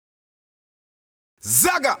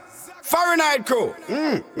Zaga, Fahrenheit crew.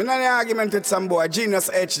 Me not in argument with some boy.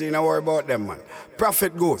 GeniusinHD, no worry about them, man.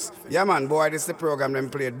 Prophet Ghost. Yeah, man, boy, this is the program them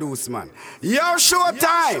play Deuce, man. Yo, show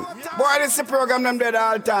time. Boy, this is the program them dead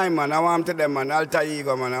all time, man. I want to them, man. Alter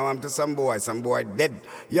ego, man. I want to some boy dead.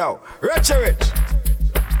 Yo, Rich.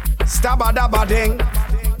 Stabba dabba ding.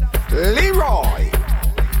 Leroy.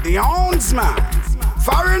 The Houndsman.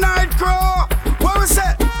 Fahrenheit crew. What we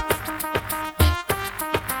say?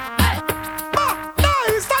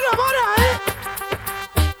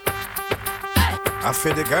 I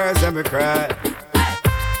feel the girls and me cry.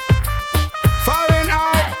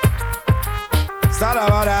 Fahrenheit, start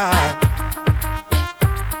about that.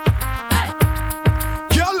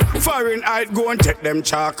 Girl, Fahrenheit, go and take them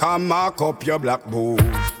chalk and mark up your black boot.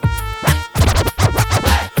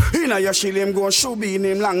 Inna your shield him go and shoe bean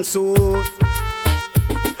him long suit.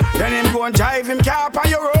 Then him go and drive him car on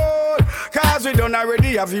your road. Cause we done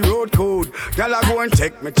already have the road code. Girl, I go and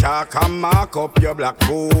take me chalk and mark up your black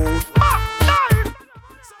boot.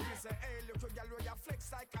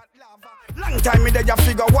 Long time me there you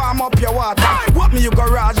figure warm up your water. What me you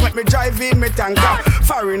garage make me drive in me tanker.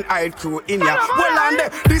 Fahrenheit crew in ya. Well and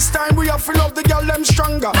this time we have to love the girl them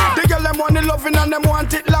stronger. The girl them want the loving and them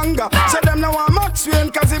want it longer. So them now want Max Wayne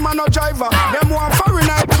cause him a no driver. Them want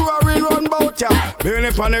Fahrenheit crew a real run bout ya. Being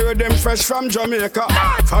up on the road them fresh from Jamaica.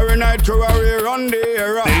 Fahrenheit crew a real run the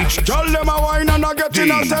era. Tell them a wine and a get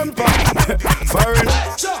in a temper.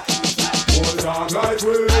 Fahrenheit. Hold on like we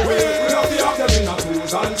love the have them in a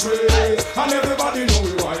twos and threes. And everybody know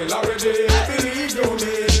we wild already. Believe you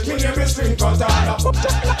me name is String Katana. Hold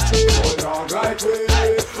on like we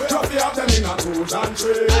love the have them in a twos and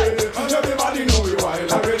threes. And everybody know we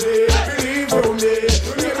wild already. Believe you me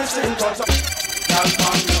name is String Katana.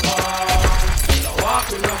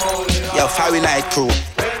 Yo, Fahrenheit crew.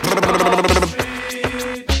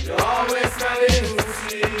 You're always smelling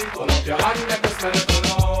loosey. Pull up your hand, make us smell it.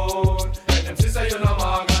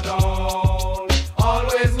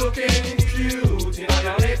 Always looking cute in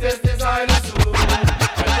your latest designer suit.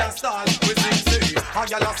 I start with sing. A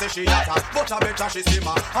girl say she hotter, but I better she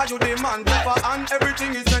simmer. And you demand better and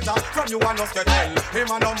everything is better. From you and us get tell,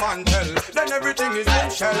 him and no man tell. Then everything is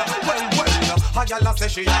bombshell. Well. A girl say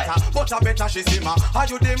she hotter, but I better she simmer. And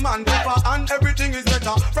you demand better and everything is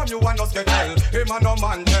better. From you and us get tell, him and no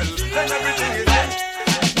man tell. Then everything is bombshell.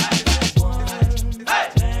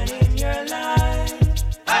 Your life,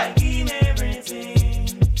 I give everything,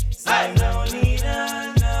 so I don't need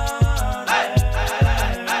another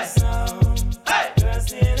song. Girls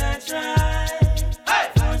still I try,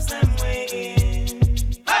 force them way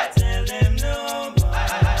in, tell them no more.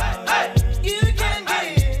 You can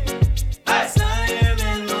give, higher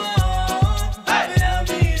than more, without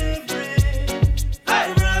being afraid.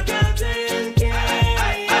 Rock out and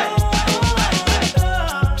carry on.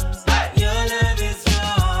 Your love is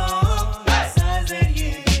strong.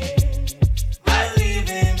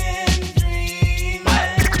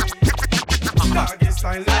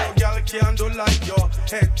 Can't do like your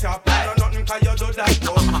head top. No nothing can you do that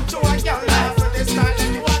though. So I can't laugh with this style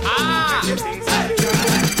anyone.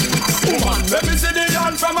 Let me see the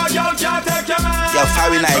gun from a girl can't take your man. Yo,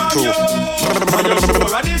 Fahrenheit crew. And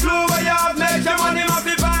the blue way you have make your money must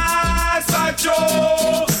be fast like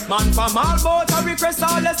Joe. Man from all boats I request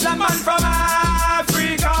all less than man from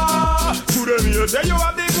Africa. To them you say you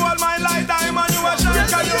have the gold mine like diamond. You a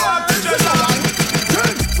shark and you have the treasure.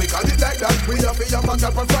 We call it like that, we have a man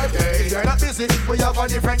up on Friday. You're not busy, we have a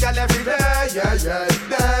different girl every day. Yeah.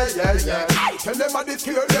 Tell them I did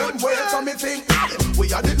kill them, wait for me think.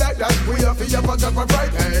 We are it like that, we have a man up on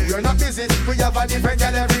Friday. You're not busy, we have a different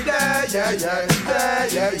girl every day. Yeah.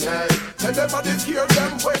 Tell them I did kill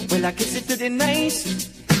them, wait. Well, I kiss it to the nice.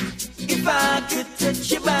 If I could touch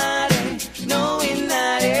your body, knowing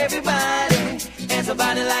not everybody has a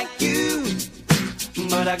body like you.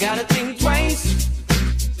 But I gotta think twice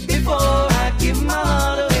before I give my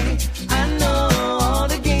heart away. I know all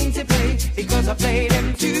the games to play because I play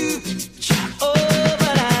them too. Oh,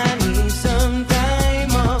 but I need some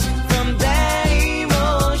time off from that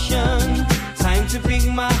emotion. Time to pick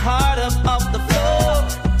my heart up off the floor.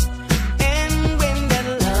 And when that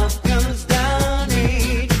love comes down,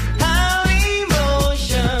 need how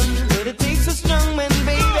emotion. But it takes a strong man,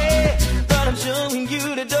 baby. But I'm showing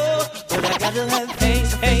you the door. But I gotta have faith.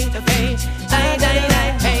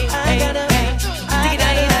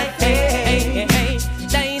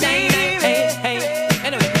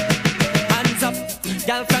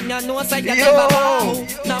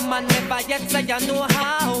 No man never yet say you know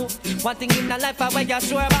how. One thing in the life where you're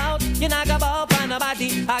sure about, you not go about for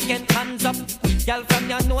nobody. Again, hands up. Girl from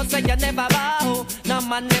your nose say you never bow. No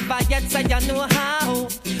man never yet say you know how.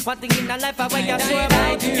 One thing in the life I when you swear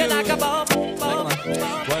about, you like a bow.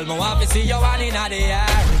 Well, my want to see you one in the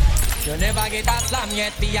air. You never get a slam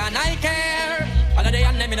yet, be and I care. All of the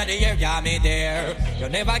and them in the air, yeah, me there. You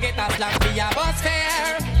never get a slam, be a bus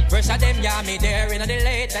fair. Fresh of them, yeah, me there. In the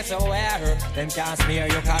latest aware, them can't smear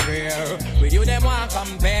your career. With you, them want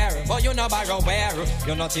compare. But you no borrow where.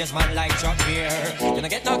 You no change man like Chuck here. You no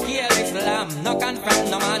get no careless lamb, no confront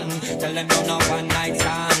no man. Tell them you no one night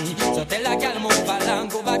stand. So tell a girl move along,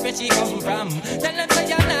 go back where she come from. Tell them say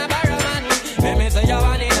you're not borrow man. Let me say you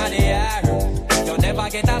one in the air. You never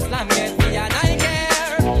get a slam yet, me and I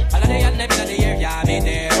care. All of the and them in the air, yeah, me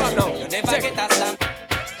there. You never get a slam.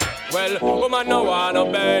 Well, woman no wanna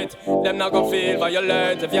bait. Them not gon' feel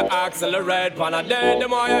violate if you accelerate. Pan a day, them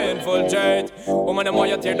more you infiltrate. Woman, them more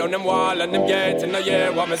you tear down them wall and them gate. In the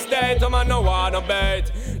year, what mistake? Woman no wanna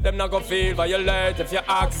bait. Them not gon' feel violate if you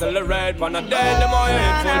accelerate. Pan a day, them more you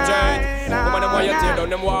infiltrate. Woman, them more you tear down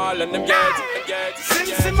them wall and them gate.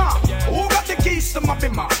 Simsima, who got the keys to my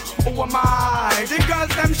bimmer? Who am I? The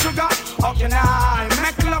girls them sugar. How can I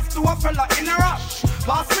make love to a fella in a rush?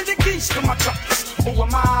 Pass me the keys to my trucks. Who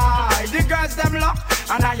am I? The girls them lock.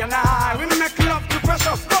 And I, we make love to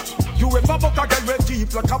precious. Look, you ever buck a girl with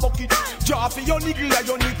deep like a bucket. Draw for your niggle like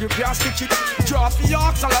your niggle can't stitch it. Draw for your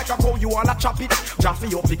oxen like a cow, you wanna chop it. Draw for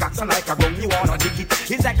your pickaxe like a gun, you wanna dig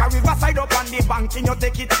it. It's like a riverside up on the bank and you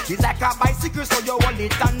take it. It's like a bicycle so you hold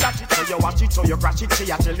it and dash it. So you watch it, so you crash it.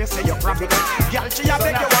 She a tell you say you grab it. Girl, she a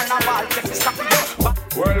beg you wanna ball, take it, stop it.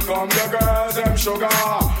 Welcome the girls, them sugar.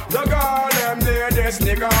 The girl, them near this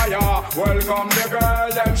nigga, yeah. Welcome the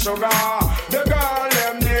girl, them sugar. The girl,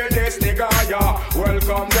 them near this nigga, yeah.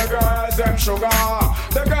 Welcome the girls, them sugar.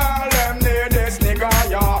 The girl, them near this nigga,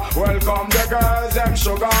 yeah. Welcome the girls, them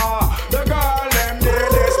sugar. The girl, them near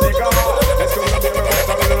this nigga. It's gonna be a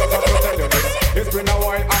little to tell you this. It's been a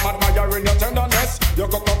while, I'm admiring your tenderness. Your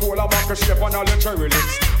Coca-Cola vodka shape and all the cherry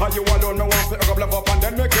lips. And you alone, me want to pick up, love up and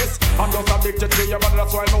then me kiss. I'm just addicted to you, but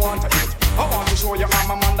that's why me want to eat. I want to show you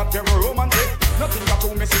I'm a man that very romantic. Nothing got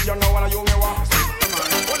to me, see you know, and you me want to see. Come on,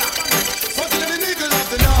 hold on. So till the middle of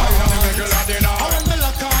the night, I when me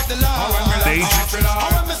lock out the law, I when me lock out the law,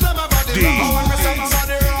 I when me slam my body rock, I when me slam my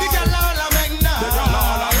body rock. The girl all a make nice, the girl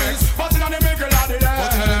all a make. But in the middle of the day,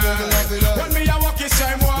 when me a walk the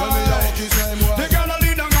same way, the girl a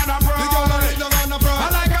lead on a bra, I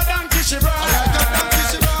like a donkey she ride.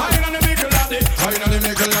 I in the middle of the, I in the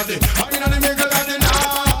middle of the, I in the middle of the night.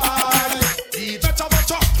 Better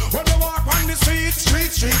watch out when we walk on the street.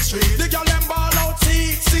 The girl them ball out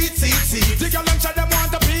seat. The girl them say them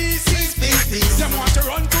want a piece. Them want to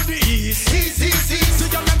run to the east. The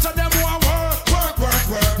girl them say them want work.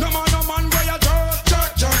 No man where you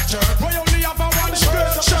jerk. Why only have a one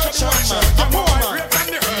shirt. Come on, rip and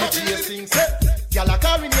the hurt. Y'all are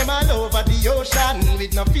calling them all over the ocean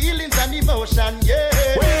with no feelings and emotion, yeah.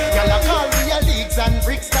 Y'all are calling your leagues and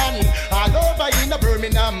Brixton all over in a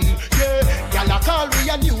Birmingham, yeah. Y'all are calling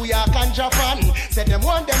your New York and Japan. Say them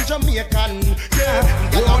want them Jamaican,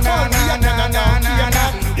 yeah. Y'all are calling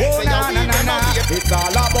It's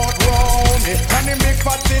all about Romy and the big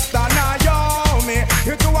fat sister Naomi.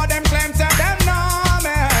 You two of them claim say them know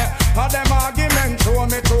me. All them argument throw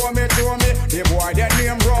me. The boy their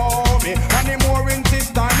name Romy and the more in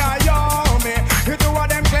sister Naomi. You two of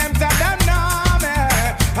them claim say them know me.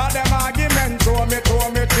 All them argument throw me.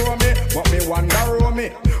 But me wonder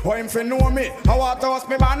Romy, how him fi know me? How I toast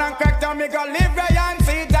me man and crack down me go live there and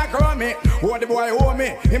see that grow me. How the boy owe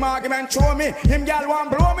me, him argument show me. Him gal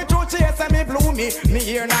want blow me to chase and me blew me. Me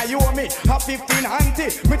here now you owe me, have 15 auntie.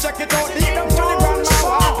 Me check it out, lead them to the grandma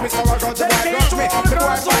house. Me so I go to the boy got me, the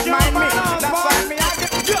boy find mind me. That's why me argue.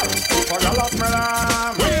 For the lost me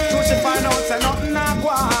lamb, till she find out say nothing a go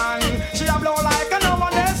on. She a blow like a no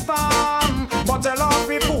one is storm. But the love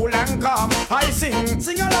be fool and calm. I sing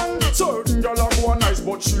along. Certain girl a go nice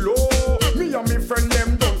but she low. Me and me friend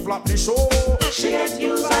them don't flap the show. She gets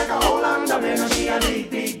used like a whole underwear. No, she a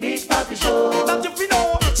big party show. That if you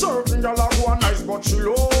know. Certain girl a go nice but she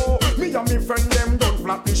low. Me and me friend them don't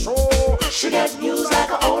flap the show. She gets used like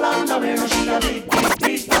a whole underwear. No, she a big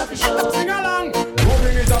party show. Sing along.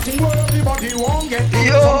 Moving is a thing where everybody won't get.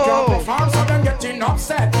 Some can't perform so them getting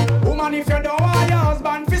upset. Woman if you don't want your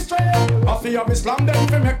husband fi straight, I fear be slam them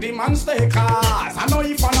fi make the man stay. Cause I know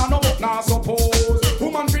if I know but not suppose.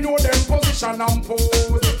 Woman fi know them position and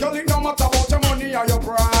pose. Girl it no matter about your money or your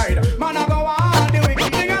pride. Man I go on the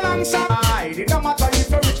wicked thing alongside. It no matter if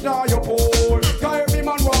you rich nor you poor. Cause every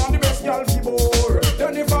man want the best girl fi bore.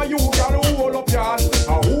 Then if I you girl who hold up your hand,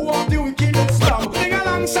 and who have the wickedest slum thing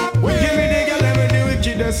alongside. Give me the girl with the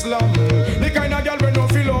wickedest slum. The kind of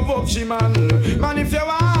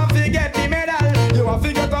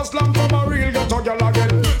slam from a real ghetto girl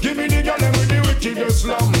again. Give me the girl them with the wickedest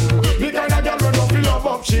slam. The kind of girl when no feel love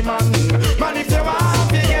up she man. Man if you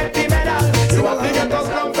want to get the medal, you have to get a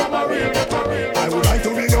slam from a real ghetto. I would like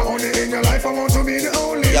to be the only in your life. I want to be the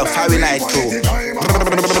only. Yo, Fiery Light Crew.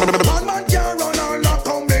 One man can't run all that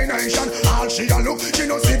combination. All she a look, she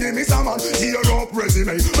no see the miss a man. Tear up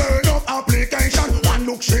resume, burn up application. One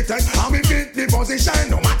look she take, and me fit the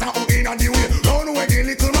position. No matter how in a the way, run away the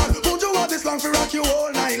little man. Would you want this long for rock you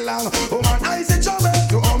all night long? Oh man, I say trouble,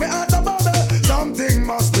 you owe me out of bubble. Something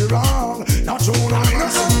must be wrong. Not true, no me no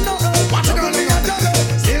watch it on me a double.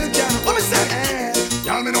 Still can't, what me say?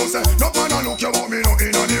 Y'all me know say, no man a look you want me no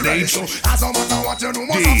in a the race. So as a matter what you do,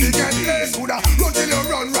 must have to get less. Coulda run till you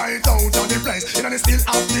run right out of the place. You know they still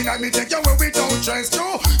acting and me take you away without chance.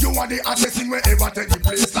 True, you are the hottest thing wherever take the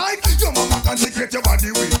place. Like your mama consecrate your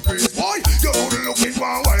body with praise. Boy, you good looking for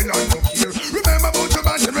a while and look here. Remember about your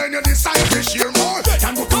band when you decide to share more.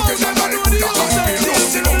 Can go together like Buddha and Beer. Don't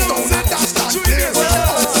sit down and that's that there.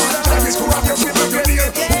 Time is to wrap your people in here.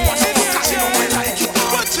 Watch out for cash, you know I like you.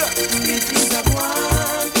 Watch out. Big things I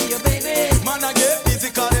want for your baby. Man, I get busy,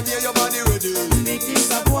 call them here, your body ready. Big things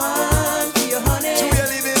I want for your honey. So you're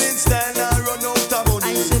living in style and run out of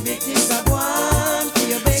money. I say big things I want for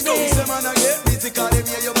your baby. Say man, I get busy, call them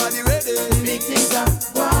here, your body ready. Big things I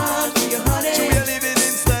want for your honey. So you're living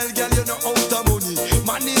in style, girl, you know out of money.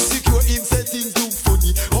 Man insecure, him say things look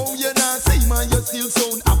funny. Oh, you not say, man, you still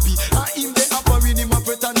sound happy. And him they offering him a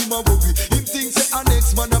pretend him a worry. Him think say a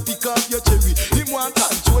next man a pick up your cherry. Him want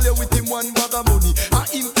control you with him one bag of money. And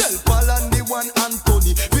him tell Paul and the one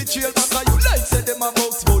Anthony. Betrayal back you like say them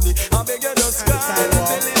about money. I beg you just call.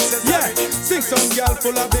 Yeah, sing some girl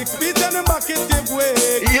full of big feet and them back it give way.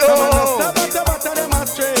 Yo. Come on, stop at the bottom, them a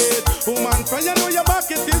straight. Woman, friend, you know your back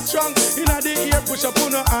it is strong. Inna the ear, push up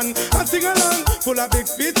on her hand and sing along. Full of big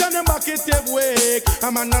feet and them back it give way.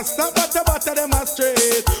 I'm a stop at the bottom, them a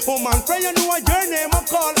straight. Woman, friend, you know what your name I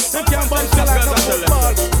call. Them can't bounce you like a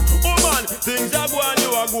football. Woman, things are going,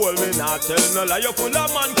 you are gold. Me not tell no lie. You full of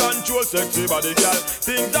man control, sexy body girl.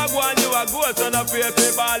 Things are going, you are gold. So no pay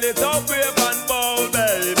ball it up, brave and bold,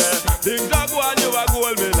 baby. Things are going, you are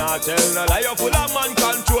gold. Me not tell no lie. You full of man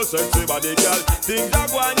control, sexy body girl. Things are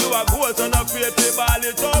going, you are gold. So no pay ball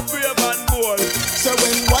it up, brave and bold. So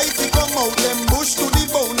when wifey come out, them bush to the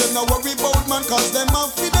bone. Them no worry about man, cause them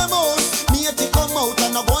have for them own. Matey come out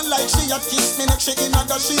and I one like she a kiss me next she in a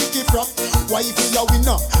the shaky frock. Wifey a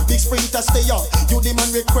winner, big sprinter stay up. You the man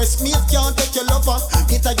request me, can't take your lover.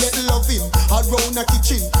 It a get loving, around a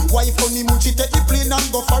kitchen. Wife only muchi take the plane and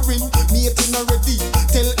go foreign. Matey not ready,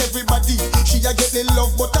 tell everybody. She a get the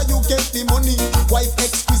love, but you get the money. Wife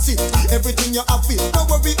exquisite, everything you have it. No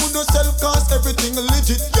worry who no self cause everything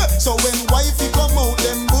legit. Yeah. So when wifey come out,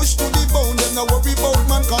 them bush to the bone. Them no worry about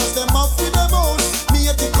man cause them have for them own.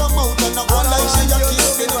 Matey come out and I one like she a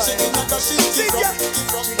kiss me next she in a the shaky frock.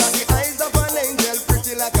 She got the eyes of an angel,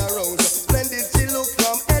 pretty like a rose. Splendid she look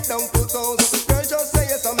from head down to toes. Girl just say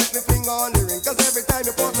yes, I make me finger on the ring. Cause every time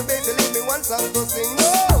you pause the baby, leave me one song to sing.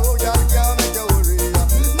 No, girl can't make you worry.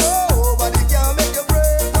 Nobody can make you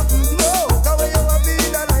break. No, cause when you have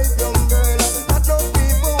been a nice young girl, that no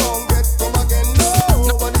people won't get come again.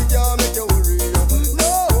 Nobody can make you worry.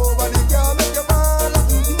 Nobody can make you fall.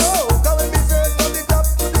 No, cause when we search from the top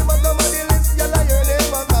to the bottom of the list, you'll hear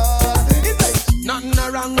them a call. It's like nothing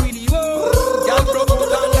wrong with you. Y'all broke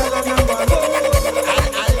out and y'all number one.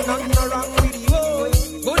 Nothing wrong with you.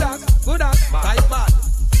 Good ass, tight bad.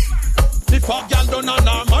 If a girl done a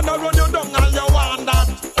man a run you down and you want that,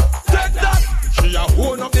 take that. She a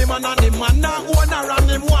own up the man and the man a own her and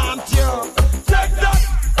him want you. Take that.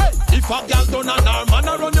 Hey. If a girl done a man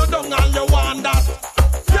a run you down and you want that,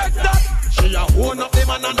 take that. She a own up the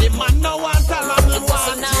man and the man no want her and him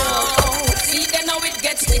want you. See then how it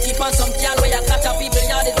gets sticky for some girl where you catch up people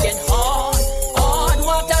yard it get hard.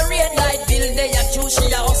 Water red light bill they a choose.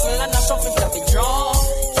 She a hustle and a shuffle to be draw.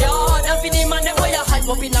 Yard and for the man them where you hype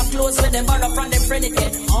up in a clothes where them borrow from them friend it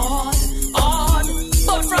get hard.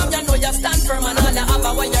 But from you know you stand firm and all you have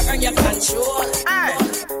a way you earn your control.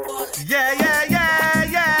 Yeah.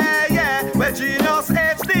 Where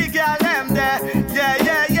GeniusHD girl them there. Yeah.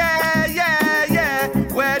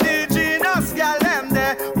 Where the Genius girl them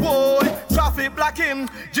there. Boy, traffic block him.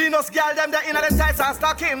 Genius girl them there in the tights and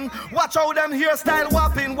stock him. Watch how them hairstyle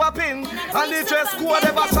whopping. And the dress code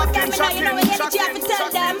ever shocking.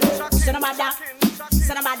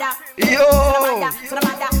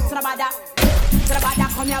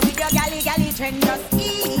 Come here with your galley trend, just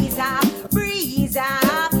ease up, breeze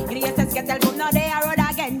up. You know your sense get tell but no they are road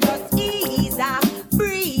again, just ease up,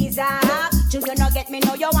 breeze up. Children not get me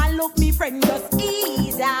know you want look me friend, just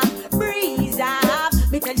ease up, breeze up.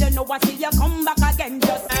 Me tell you know I see you come back again.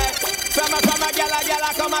 Just from a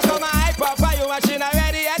gyal, come a hype up for you. Machine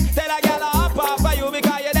ready yet? Tell a gyal up for you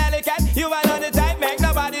because you're delicate. You are on the type, make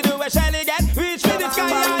nobody do a shelly get. Reach for the sky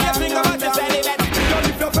and you think about the celibate. Girl,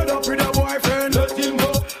 if you're fed up with your boyfriend, let him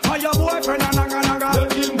go. Or your boyfriend a naga,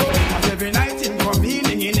 let him go. And every night him come in,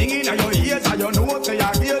 ding in your ears, and your nose, say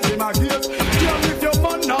your ears, him a gears. Girl, if your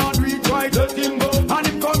man not reach right, let him go. And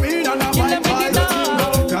him come in and a fight, let him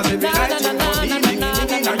go. Cause every night him come in, ding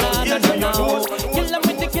in your ears, and your nose.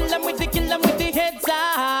 Kill him with the heads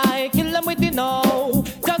high. Kill him with the no.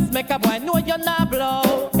 Just make a boy know you're not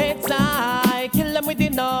blow. Heads high. Kill him with the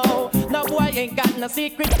no. No boy ain't got no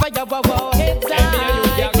secret for your wow. Heads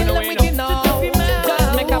high. Kill him with the no.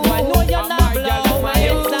 Just make a boy know you're not blow.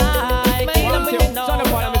 Heads high. Kill him with the no. Son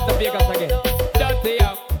of one, Mr. Vegas again. Dirty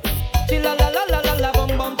up. Chilla la la la la la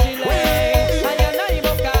bum bum chilla. I know you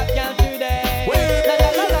both got girl today.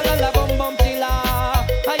 La la la la la bum bum chilla.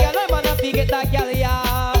 I know man a get that girl ya.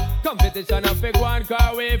 Competition a big one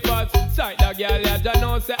car way first. Sight the girl ya just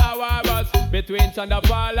know say our boss. Between Chanda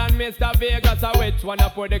Paul and Mr. Vegas, a which one a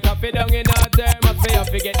put the coffee down in her term. Must be a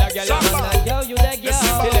forget the girl. That girl, you that girl.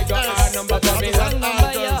 Till they got our number to me.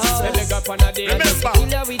 Till they got on a day.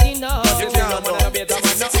 Killer with the no.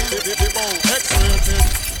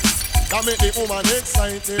 That make the woman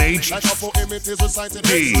excited. Like a poem it is recited.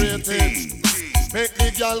 X-rated. Make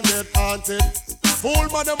the girl get haunted. Fool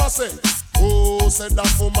man them a say, who said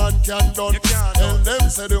that woman can done? Tell them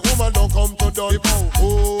say the woman don't come to done.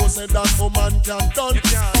 Who said that woman can done?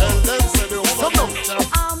 Tell them say the woman don't come.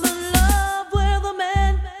 I'm in love with a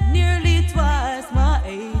man nearly twice my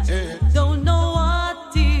age. Don't know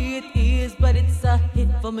what it is, but it's a hit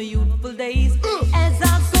for my youthful days. As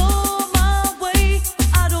I go my way,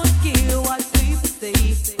 I don't care what people say.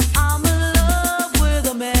 I'm in love with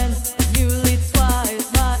a man nearly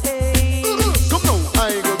twice my age. Come now,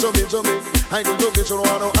 I go jumping. I go jumping, she don't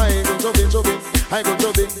want no. I go jumping. I go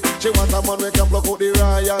jumping. She want a man we can block out the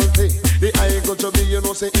royalty. The I go jumping, you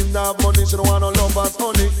know say him not have money. She don't want no lovers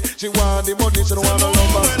honey. She want the money, she don't want no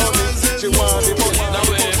lovers honey. She want the money. Now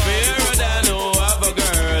we fear than who have a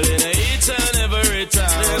girl in each and every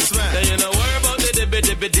town. Yes, man. Then you know worry about the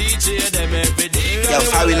dibby DJ, them every day. Yo,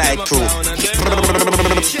 how we like crew. Them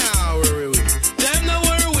no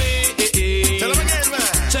worry. Tell them again, man.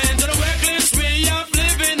 Change the reckless way of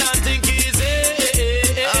living and think easy.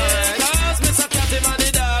 Cause Mr. Catty man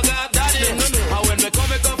the dog got daddy. And when me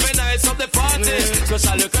come for nights of the party,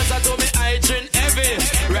 special cause I told me I drink heavy.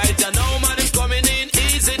 Right now man is coming in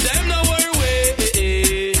easy. Them no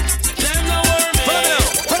worry. Them no worry. Follow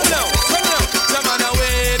me now. Them on the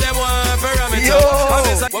way, them want for a me too. Yo,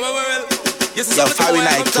 how we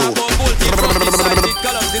like crew.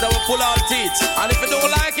 Pull all teeth. And if you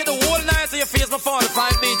don't like it, the whole night so your face before the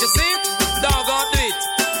 5 beat, you see? Dog on do it.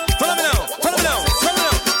 Follow me now.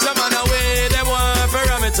 Some on the way, them want for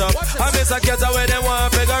ram it up. I miss a cat away, them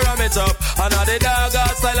want figure ram it up. And now the dog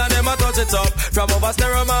got style and them a touch it up. From over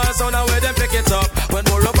stereo man, sound away, them pick it up. When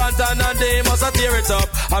more up and down and they must a tear it up.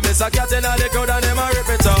 I miss a cat in the crowd and them a rip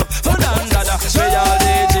it up. So dan dada, me all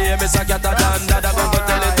DJ, miss a cat a dan dada. Come go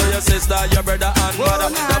tell it to your sister, your brother and mother.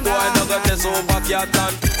 The boy no got this over cat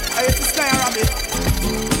and I used to stay around me.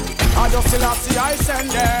 I just still see I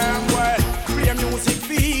send them well. Play music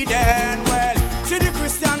feed them well. See the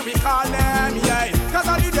Christian we call them, yeah. Cause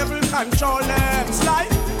all the devil control them. Sly.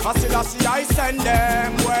 I still see I send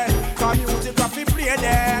them well. Cause music we play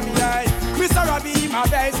them, yeah. Mr. Robbie my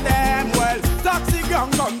best them well. Taxi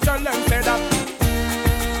gang come tell them say that.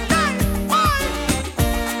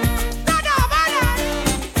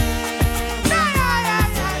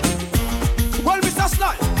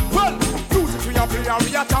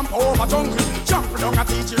 We a jump over jungle, jump down a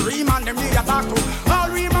teach ream and them need a talk to. All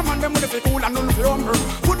ream a man them with the cool and none for humble.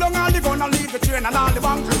 Put down all the gun and leave the train and all the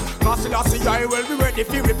bunker. Cause I will be ready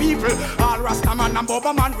for the people. All Rasta man and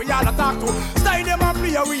Boba man we all a talk to. Stay them and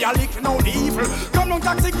play we a licking out the evil. Come on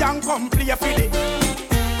taxi gang come play a filly.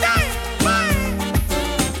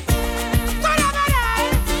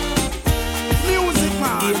 Music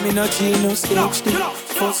man. Give me no GeniusinHD.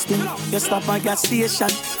 First thing, you stop at gas station.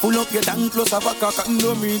 Pull up your tank plus have a cock and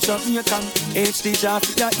don't reach up your tank. HD jar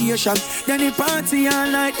for your Asian. Then the party all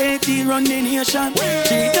like 80 run the nation.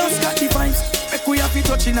 She just got the vibes. Make we have to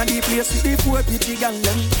touch in a deep place with the 4 pretty gang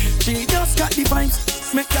them. She just got the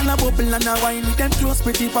vibes. Make y'all a bubble and a wine with them close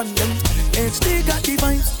pretty pan them. HD got the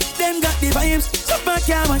vibes. Them got the vibes. So back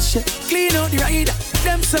your mash it. Clean out the rider.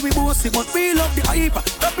 Them say we bossy, but we love the hyper.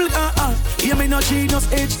 Double yeah, me no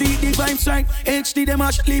GeniusHD, the vibes right. HD, them a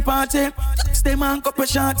shitly party. Stay man, cup of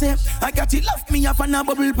shorty. I got it, love me, up and a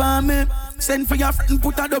bubble palm me. Send for your friend,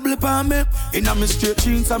 put a double palm me. In a me straight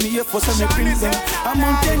jeans, and me here for some me bring them. I'm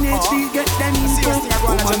on 10 HD, get them info.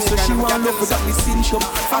 Woman say she want love without me sin shop.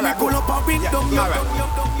 And I pull up a ring down,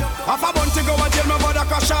 Half a bunch to go and jail, my brother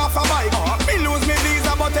crash off a bike. Me lose me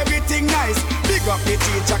visa, but everything nice. Big up the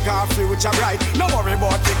teacher, car future bright. No worry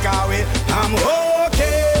about the car way. I'm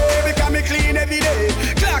okay, because me clean every day.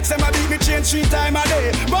 Clocks them a beat me change 3 times a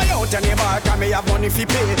day. Buy out any bar, cause me have money fi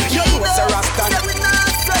pay. You know it's a Rasta. Yeah, we not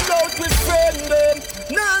sell out with friend them.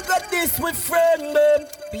 Now got this with friend them.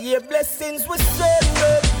 Be a blessings with send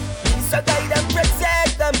them. Peace a guide and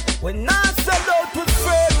protect them. We not sell out with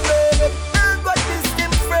friend them. Now got this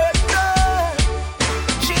them friend them.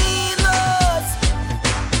 Jesus.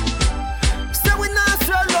 So we not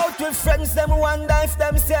sell out with friends them. Wonder if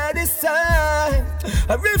them say this time.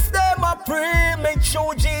 Or if them a pray, make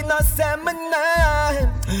sure Jesus say my name.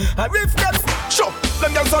 Or if them sure,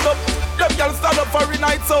 them girls stand up. Them girls stand up for a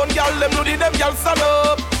night sound. Girl, them know them girls stand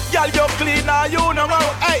up. Girl, you clean now, you know.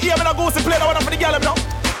 Hey, here me no go see play the one for the girl, them now.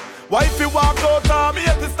 Why if you walk out, me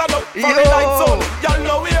here to stand up for a night sound. Girl,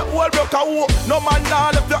 know we all broke a who. No man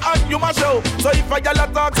now left your hand, you must show. So if a girl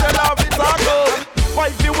attack, tell her it's a go. Why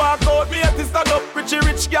if you walk out, me here to stand up.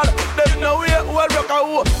 Rich girl, them know we all broke a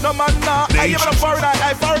who. No man now, I give it a foreigner,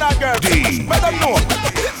 girl. Let them know.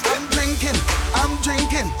 I'm drinking. I'm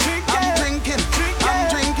drinking.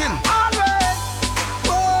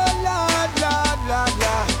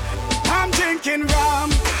 I'm drinking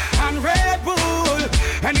rum and Red Bull,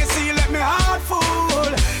 and you see, let me heart full.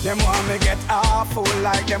 Them want me get awful,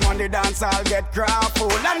 like them on the dance, I'll get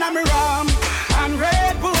grappled. And I'm rum and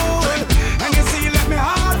Red Bull, and you see, let me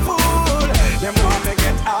heart full. Them want me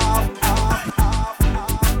get off.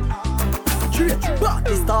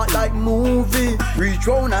 It start like movie. Reach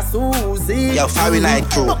round a Susie. Yo, Fiery Night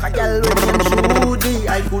Crew. Look a girl Judy.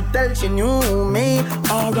 I could tell she knew me.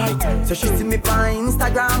 Alright, so she see me on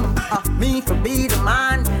Instagram. Me for be the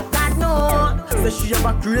man. God no. So she have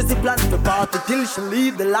a crazy plan to party till she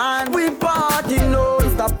leave the land. We party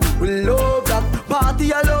non-stop. We love that.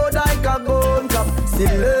 Party alone like a gun club. See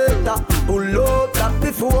later. Pull up that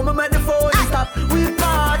before me make the phone stop. We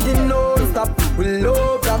party non-stop. We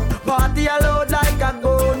love that. Party alone like a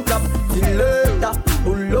gun club. See later.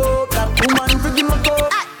 Pull up that. Woman forgive me go.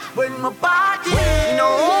 When my party, you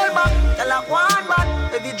know hold back. Tell like one back.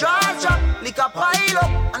 Every dry shot, lick a pile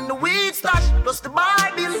up. And the weed stash, plus the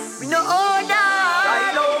Bible. We know all that.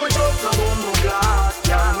 I know my jokes are bomb glass.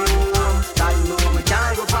 Yeah, me warm. I know my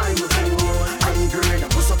can't go find my phone. I'm great, I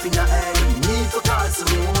push up in the air. You need to call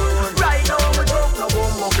someone. Right now my jokes are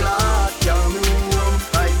bomb glass. Yeah, me warm.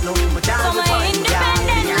 I know my can't go find my phone.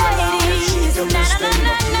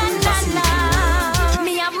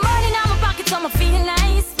 Me have money in my pocket, so I feel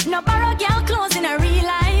nice. No borrow girl clothes in a real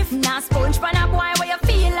life. Nah sponge pan a boy where you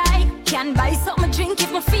feel like. Can buy something drink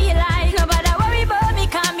if me feel like. Nobody worry about me,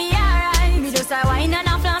 call me alright. Me just a wine and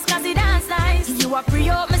a flask cause it dance nice. You a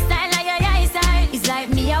pre-up my style like your eyesight. It's like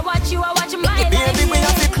me, I watch you, I watch my life.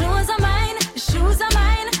 The clothes are mine, the shoes are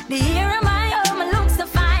mine, the hair are mine. Oh, my looks are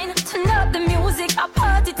fine. Turn up the music, a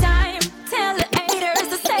party time. Tell the haters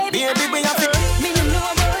to say me. Me no know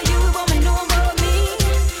about you, but me know about me.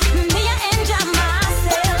 Me I enjoy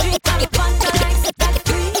myself. Drink all the fanta like that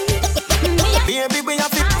free. Me I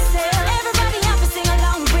myself. Everybody have to sing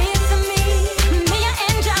along with me. Me I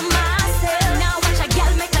enjoy myself. Now watch a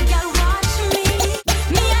girl make a girl watch me.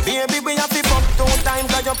 Me I baby, we have to fuck 2 times,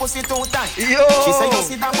 cause your pussy too tight. Yo. She say you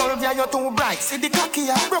see that bulb, yeah, you're too bright. See the cocky,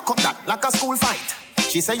 I broke up that like a school fight.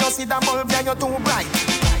 She say you see that bulb, yeah, you're too bright.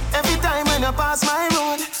 Every time when you pass my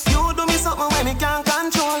road, you do me something when me can't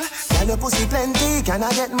control. Girl, your pussy plenty, can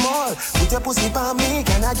I get more? Put your pussy for me,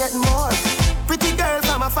 can I get more? Pretty girl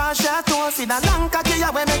from a fashion store, see that long cocky,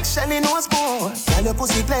 yeah, we make Shelly no spoon. Girl, your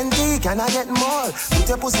pussy plenty, can I get more? Put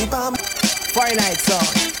your pussy for me. Fire night song.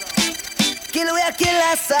 Kill we a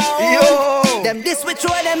killer sound. Yo. Them this we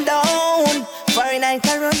throw them down. Fire night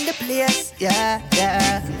can run the place. Yeah.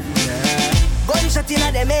 Gunshot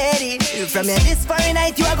inna them head. From here this fire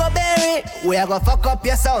night you a go bury. We a go fuck up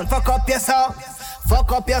your sound. Fuck up your sound.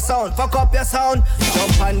 Jump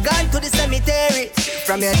and gun to the cemetery.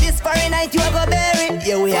 From here this fire night you a go bury.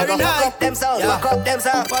 Yeah, we a go fuck up them sound. Fuck up them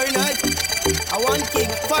sound. Fire night. I want king.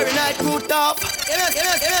 Fire night crew top.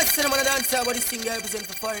 Yes, I'm gonna dance about this thing I represent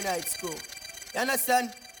for Fire Night crew. You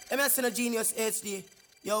understand? I'm a Genius HD.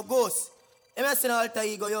 Yo, Ghost. I'm a Alter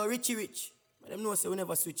Ego. Yo, Richie Rich. But them know say we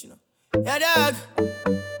never switch, you know. Yeah, dog.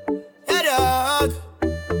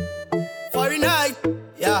 Fire Night.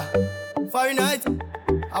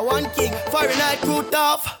 Foreign night crew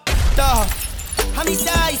tough. And me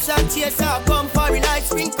say ice and chase up. Come foreign night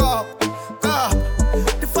spring cup.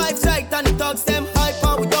 The vibes right and the dogs them hype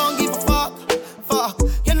and we don't give a fuck.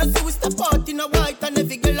 You know see we step out in a white and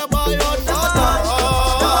every girl a ball out.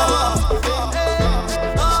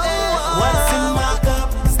 What's in my cup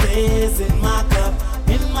stays in my cup.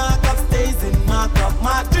 In my cup stays in my cup.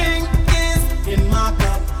 My drink is in my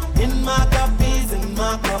cup. In my cup is in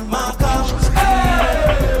my cup. My cup.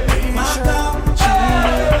 Hey! My cup.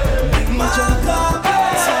 My cup.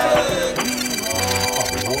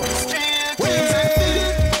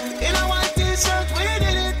 In a white t-shirt, we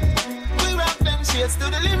did it. We rock them shades to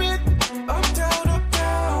the limit. Uptown,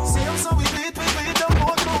 uptown. See them so we beat don't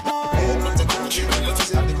want no more.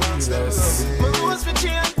 My rose for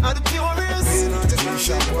chain are the purest.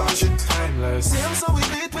 Timeless. See them so we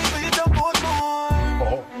beat don't want more.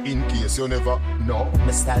 Oh, in case you never know.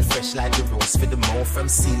 My style fresh like the rose for the mouth. From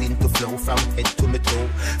ceiling to flow, from head to my toe.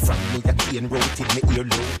 From me a cane rotate me ear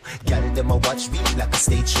low. Girl them a watch me like a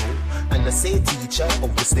stage show. And I say teacher, how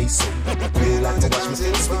to stay so. Play like to watch me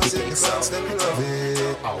face with the cake sound.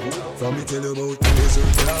 From me tell you about this,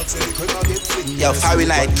 Yo, Fiery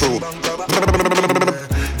Night Crew.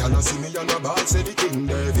 Y'all see me on the bar, say the king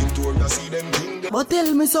there. Victoria see them king there. But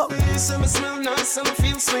tell me so. Some smell nice, some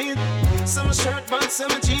feel sweet. Some shirt pants,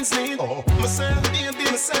 some jeans neat. Myself, baby,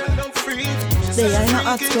 myself, I'm free. They are not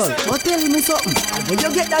at school. But tell me something. When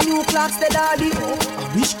you get the new clocks, the daddy.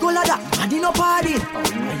 Which color that? Daddy no party.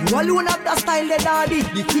 You alone have the style, the daddy.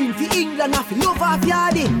 The queen for England, have love of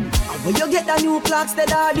yardy. When you get the new clocks, the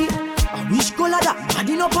daddy. Which color that?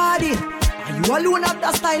 Daddy no party. You alone have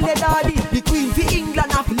the style, the daddy. The queen for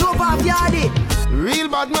England, have love of yardy. Real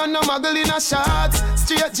bad man, no muggle in a shots.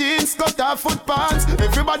 Straight jeans, cut off foot pants.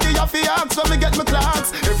 Everybody have to ask when me get my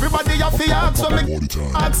clocks. Everybody have to ask when me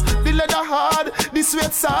ask. The leather hard, the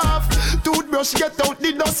sweat soft. Toothbrush get out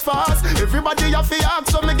the dust fast. Everybody have to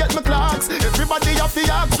ask when me get my clocks. Everybody have to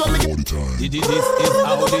ask when me get. This is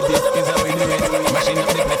how we do it. Machine up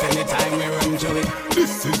the cliff anytime we run to it.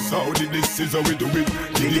 This is how we do it. This is how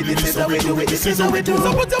we do it. This is how we do it.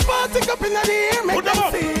 So put your party up in the air, make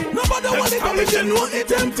them see. Nobody want it, but you know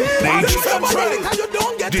it's empty. You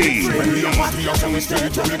don't get it free. When we are party, we are coming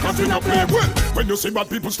straight to me, cause we not play well. When you see bad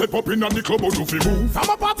people step up in the club, how do we move? From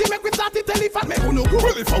a party, make we start it, tell if I make who no go.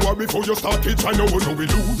 Well, if I were before you start it, I know who we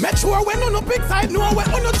lose. Make sure when on no big side, know when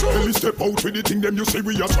on no choose. When we step out with the thing, them you say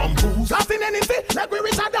we are shampoos. Just in anything, like we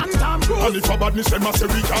richer than Tom Cruise. And if a badness, them I say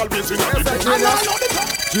we always in the book. I know the top.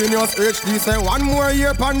 Genius HD say one more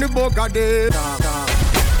year on the book a day.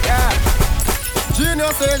 Yeah.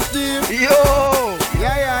 Genius HD. Yo.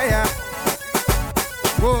 Yeah.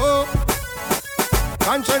 Whoa.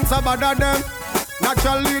 Conscience about them.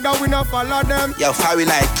 Natural leader, we not follow them. Yo, Fiery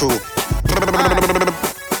Night Crew.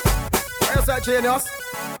 Yes, sir, Genius.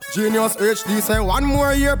 Genius HD say one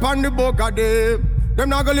more year on the book a day. Them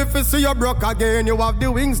not gonna live to see you broke again. You have the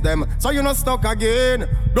wings them, so you not stuck again.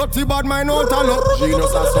 Dirty bad mind out a lot.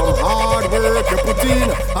 Genius has some hard work you put in.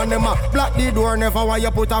 And them a block the door, never want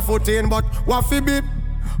you put a foot in. But what fi be?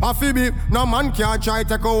 No man can't try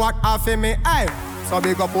take out what half of me. Hey. So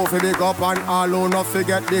big up, big up, and all who not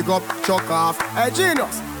forget big up, chuck off. Hey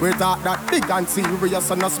Genius, we talk that big and serious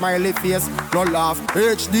and a smiley face, no laugh.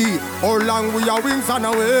 HD, how long we are wings and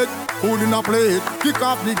a wait? Who did not play it? Kick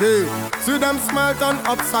off the game. See them smile turn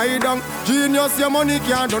upside down. Genius, your money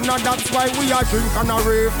can't do not. That's why we are drink and a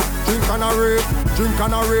rave. Drink and a rave. Drink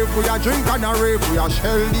and a rave. We are drink and a rave. We are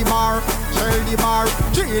shell the bar.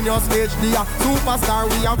 Genius HD, a superstar.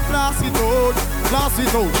 We are flash it out.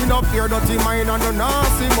 We not fear dirty mind and the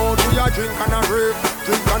nasty mouth. We are drink and a rave.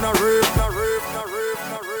 Drink and a rave.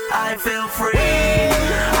 I feel free.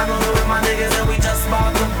 I'm alone with my niggas and we just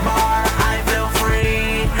bought the bar. I feel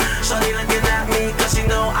free. Shorty looking at me cause she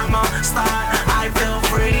know I'm a star. I feel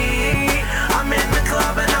free. I'm in the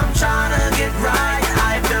club and I'm trying to get right.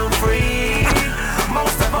 I feel free.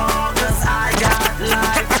 Most of all cause I got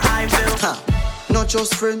life. I feel Not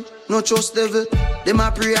just friend, not just devil. Them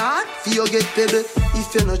a pray hard, for you get pebble.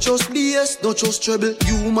 If you not just BS, not just trouble.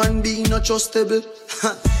 Human being not trustable.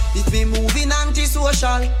 If me moving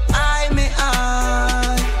anti-social, I may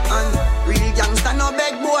I. And real gangsta no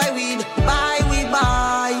beg boy weed. Buy, we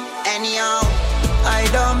buy. Anyhow, I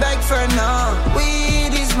don't beg friend now.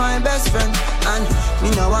 Weed is my best friend. And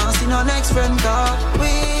me no want see no next friend. Cause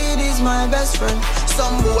weed is my best friend.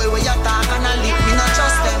 Some boy where you talk and a lip, me not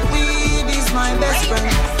trust them. Weed is my best friend.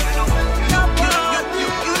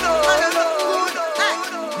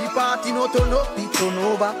 The party no turn up, it turn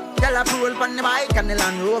over. Girl a roll on the bike and the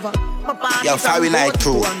Land Rover. my party. Yo, Fiery Night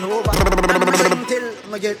Crew.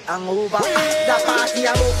 Till I get hangover. The party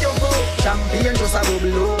about your go. Champagne just a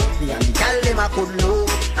bubble. Me and the gal dem a cuddle.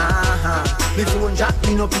 Me phone jack,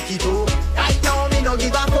 me no pick it up. Right now me no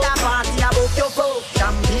give a fuck. The party about your go.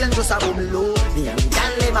 Champagne just a bubble. Me and the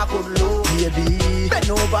gal dem a cuddle. Baby, bend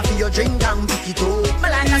over for your drink and pick it up. Me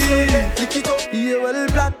like a slow, pick it up. Yeah, well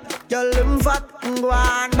flat, gal dem fat. Go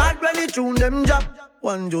on, mad when the tune them drop.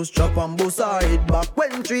 One just chop and bust her head back.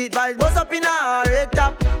 When treat vibes bust up in her head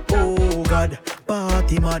top. Oh God,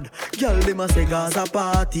 party mad. Girl dem a say Gaza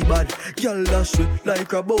party bad. Girl dash it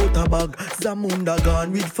like a butter bag. Zamunda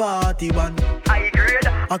gone with 41. I grade.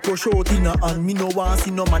 I crush out in a hand. Me no want see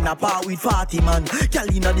no man a part with 40 man. Girl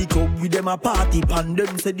inna the club with them a party pan.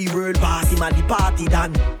 Them say the world pass him a the party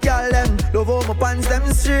done. Girl them love how my pants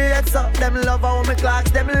them straight up. Them love how my clocks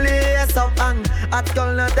them lace up. And at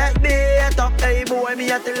girl no take bait up. Hey boy me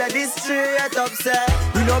a tell her this straight up say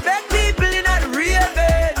we no beg people in a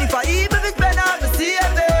raving. If I even be spend all the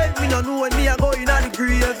saving, me no know when me a go in a the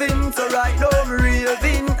graving. So right now me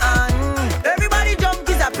raving and everybody jump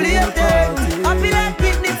is a plaything. I feel like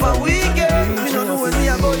picnic for weekend. Me no know when me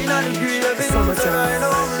a go in a the graving. So right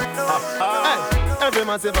now every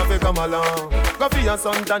man say fi come along. Go for your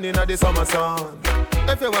suntan inna the summer sun.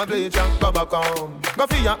 If you want bleach and go back home. Go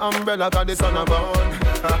for your umbrella 'cause the sun a burn.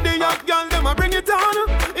 The young girl them a bring it on.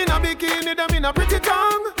 In a bikini them in a pretty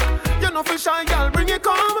tongue. You know fi shy girl bring it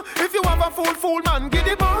come. If you have a fool man get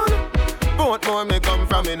it on. Both more may come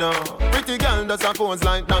from me now. Pretty girl does a pose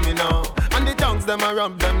like dummy now. And the tongues them a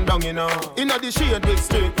rub them down you know. Inna the shade with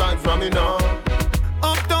straight vibes from me now.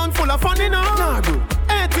 Uptown full of fun you know. Nah bro.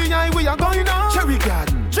 ATI we are going now. Cherry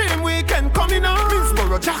Garden. Dream Weekend coming now.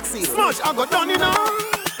 Minsboro Jackson. Smudge I got done you know.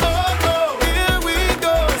 Oh, here we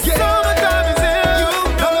go. Yeah. Summertime is here. You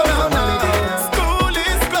know now. School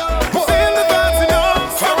is closed. Feel the vibes you know.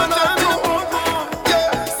 Summertime in the home. Yeah.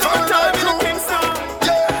 Summertime in the Kingston.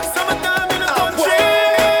 Yeah. Summertime in the country.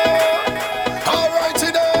 Alright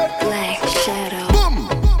today. Black Shadow. Boom.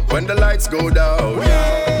 When the lights go down.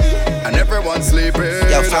 And everyone's sleeping.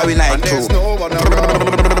 Yo, Fiery Night and there's Crew. no one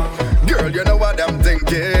around. Girl, you know what I'm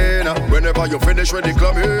thinking. Whenever you finish with the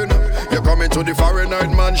clubbing, you're coming to the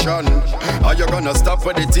Fahrenheit mansion. Are you gonna stop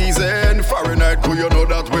for the teasing? Fahrenheit crew, you know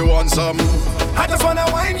that we want some. I just wanna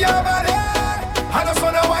wind your body. I just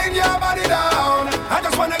wanna wind your body down. I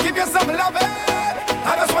just wanna give you some loving.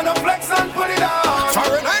 I just wanna flex and put it on.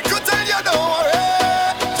 Fahrenheit could tell you don't worry.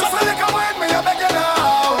 Just a little wine me, I beg you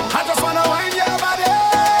now. I just wanna wind your body.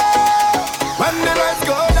 When the lights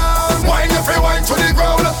go down, Wine your free wine to the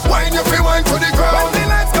ground. Wine your free wine to the ground. when the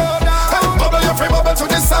lights go down, Bubble your free bubble to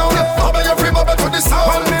the sound. Bubble your free bubble to the sound.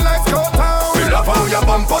 when the lights go down, We love how your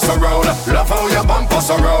bump us around. Love how your bump us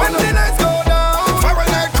when around. the lights go down,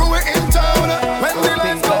 Fahrenheit crew in town. when the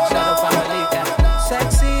lights go down.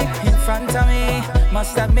 Sexy in front of me.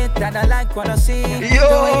 Must admit that I like what I see. Yo.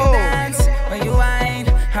 The way you dance, when you whine,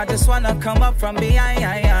 I just wanna come up from behind.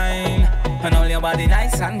 And hold your body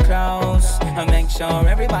nice and close. And make sure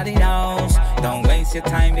everybody knows. Don't waste your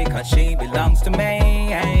time because she belongs to me.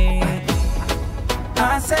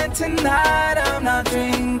 I said tonight I'm not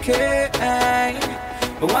drinking.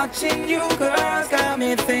 But watching you girls got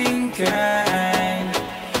me thinking.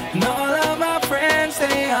 And all of my friends,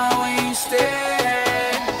 they are wasted.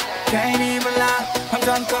 Can't even lie, I'm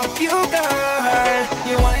drunk off you, girl.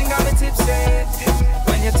 You ain't got me tipsy.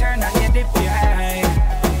 When you turn on your dip, yeah.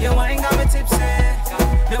 You ain't got me tipsy.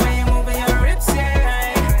 The way you move your hips,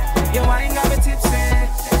 yeah. You ain't got me tipsy.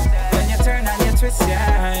 When you turn on your twist,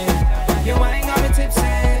 yeah. You ain't got me tipsy.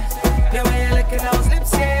 The way you licking those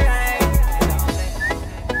lips, yeah.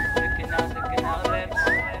 Licking those lips.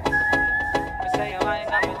 I say you ain't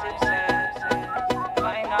got me tipsy. You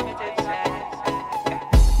ain't got me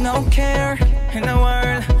tipsy. No care in the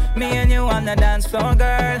world. Me and you on the dance floor,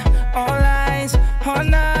 girl. All eyes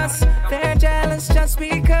on us. They're jealous just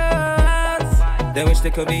because they wish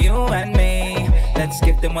they could be you and me. Let's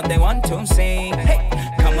give them what they want to see. Hey,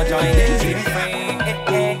 come and join in, feel free. Hey,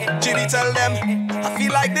 hey, hey. Ginny tell them, I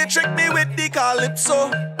feel like they tricked me with the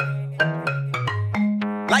calypso.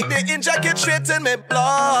 Like they inject it straight in my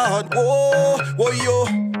blood. Whoa, whoa, yo.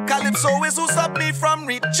 Calypso is who stop me from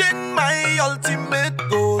reaching my ultimate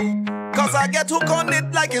goal. Cause I get hooked on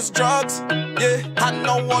it like it's drugs. Yeah, I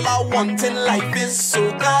know all I want in life is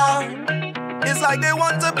soca. It's like they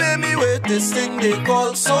want to pay me with this thing they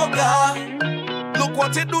call soca. Look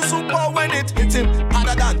what it do super when it hit him.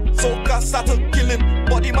 Harder than soca start to kill him.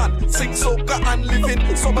 Body man, sing soca and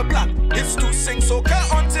living. So my plan is to sing soca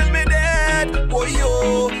until me dead. Boy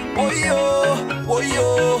yo, boy yo, boy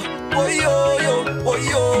yo, boy yo, yo, boy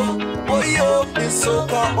yo, boy yo. It's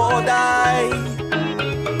soca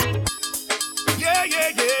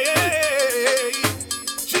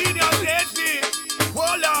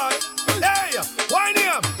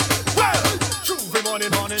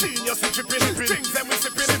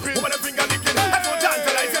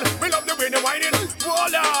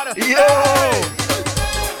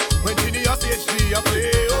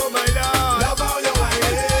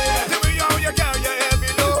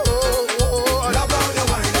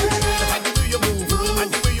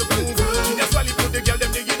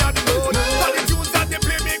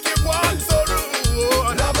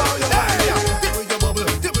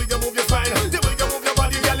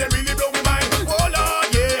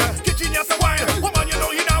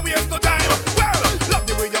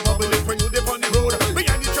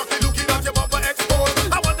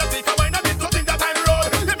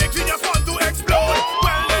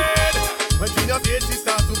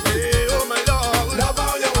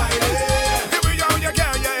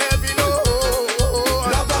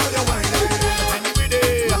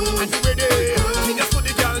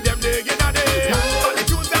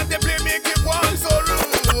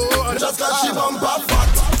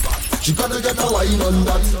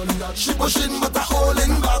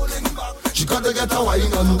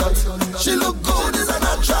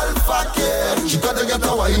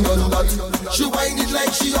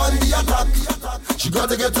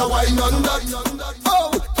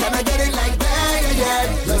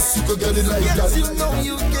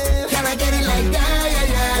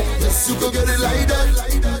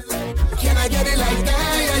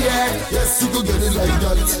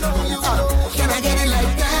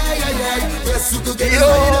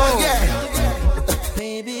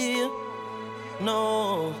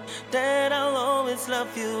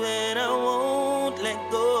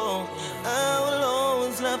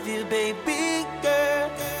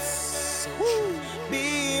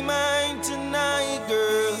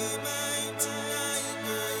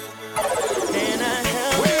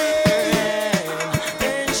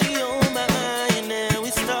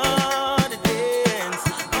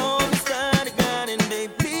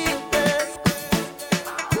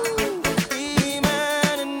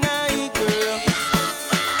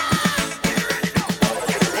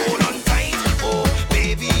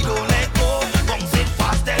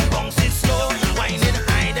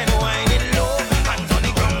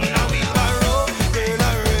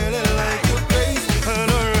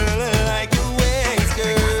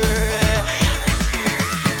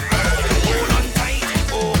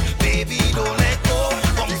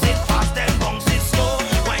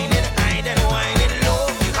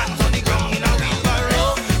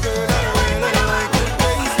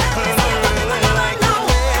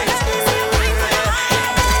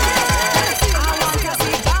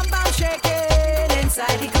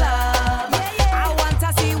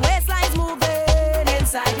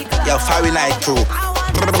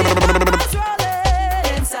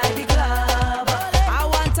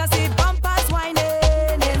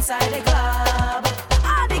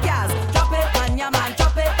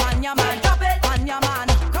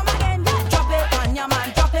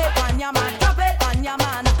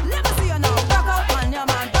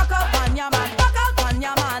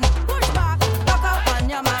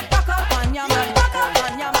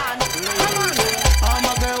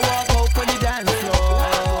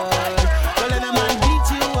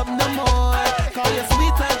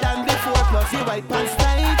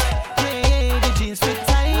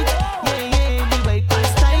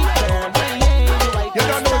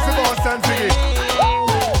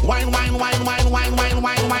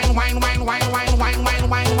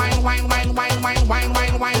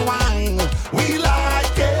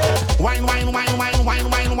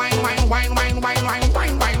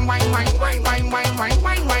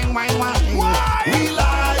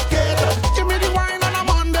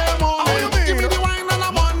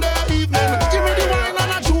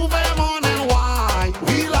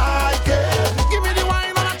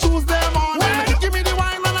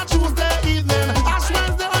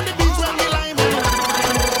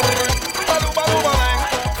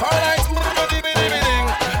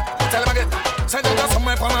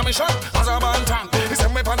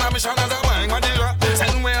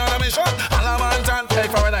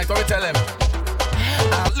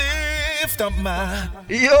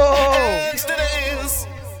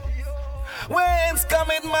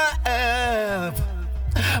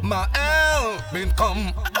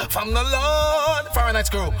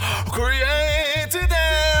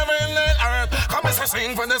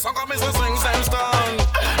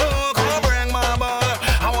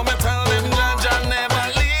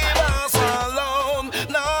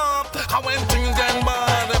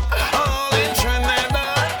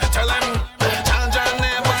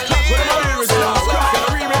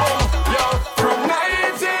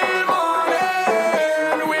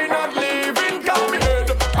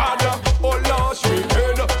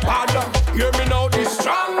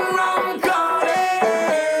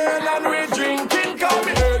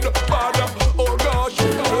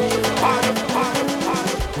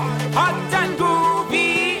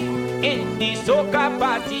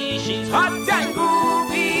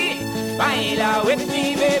with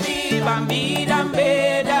me, baby. Bambi dam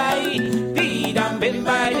bedai, be dam bim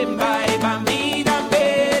by dim by, bambi dam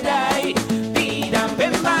bedai, be dam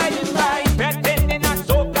bim by dim by. Pretending a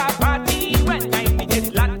soca party when I see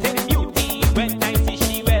this Latin beauty, when I see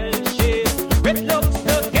she well shaped, with looks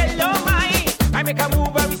to kill oh my. I make a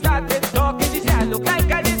move and we started talking. She said I look like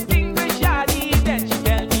a distinguished yardie. Then she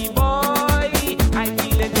tell me, boy, I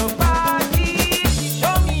feel it to party. She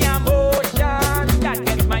show me emotion that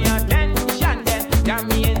gets my attention. Then got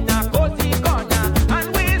me in a cozy corner and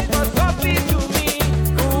whisper softly to me,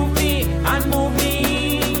 groove me and move me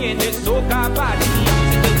in this soca party. She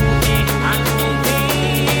said, groove me and move me.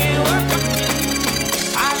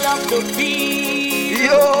 I love to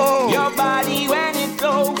feel your body when it's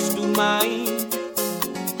close to mine.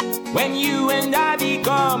 When you and I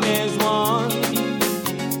become as one,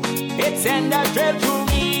 it sends a thrill through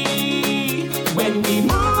me. When we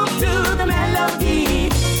move to the melody,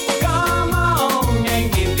 come on and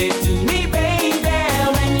give it to me, baby.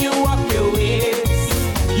 When you walk your ways,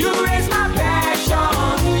 you raise my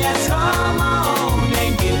passion. Yes, come on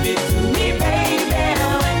and give it to me, baby.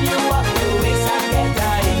 When you walk your ways, I get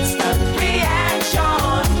an instant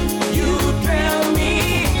reaction. You thrill me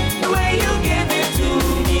the way you give it to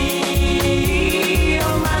me. Oh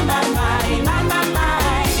my, my, my, my, my,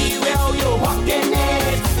 my. See where you're walking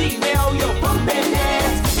it, see where you're pumping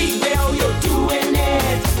it, see where you're doing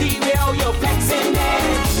it, see where you're flexing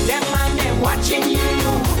it. Them man, them watching you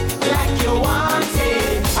like you want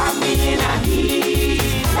it. I'm in a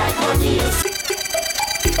heat like honey.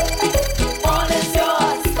 All is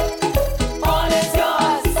yours, all is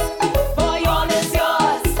yours, boy, all is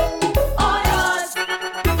yours, all yours.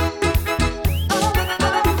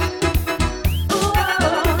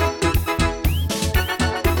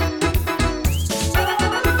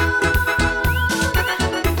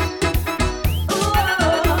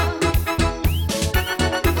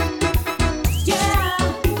 Yeah,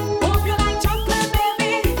 hope you like chocolate,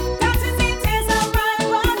 baby. That is the taste of my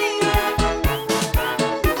body.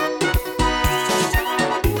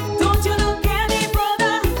 Don't you look any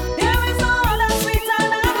further? There is no other sweeter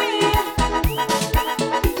than me.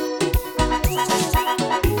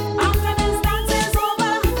 After this dance is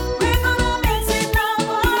over, we're gonna mix it now,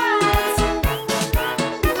 boys.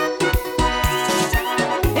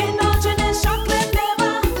 Indulge in this chocolate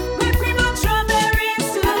flavor, whipped cream and strawberries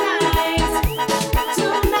tonight.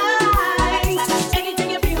 Anything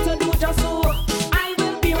you feel to do, just do. I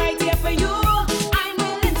will be right here for you. I'm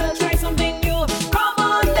willing to try something new. Come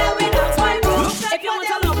on, then we dance my move. If you want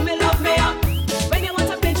to love me up. When you want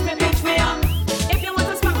to pinch me up. If you want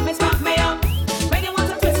to smack me up. When you want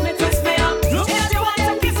to twist me up. If you want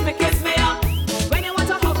to kiss me up. When you want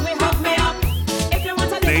to hug me up. If you want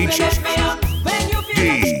to lift me up. When you feel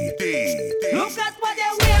look at what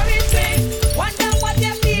they're wearing, string. Wonder what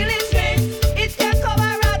they're feeling, string. It's their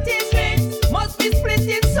cover artist, string. Must be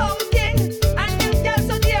splitting something. And them girls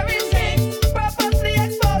so daring, string. Purposely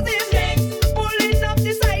exposing, string. Pulling up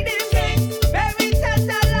the siding, string. Very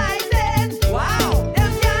tantalizing. Wow.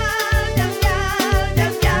 Them girls,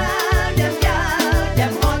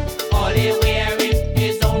 them hot. All they wearing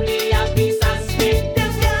is only a piece of string.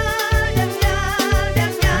 Them girls,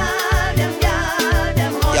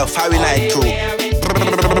 them hot. Yo, Fiery Night Crew.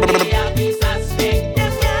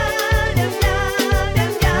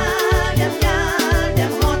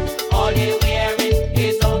 All they wearing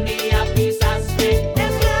is only a piece of string.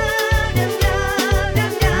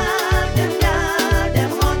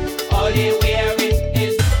 All they wearing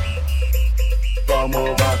is Come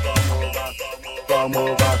over, come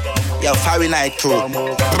over, Yo, Fiery Night Crew. come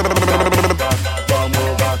over, come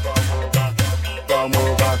over, come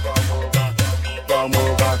over, come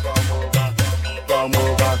over, come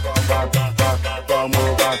over, come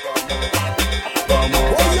over, come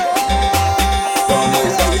over.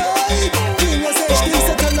 GeniusHD,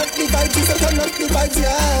 so turn up the vibes,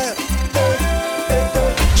 yeah.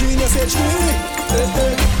 GeniusHD,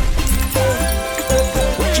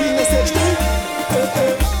 GeniusHD.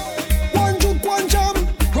 One juke, one jam,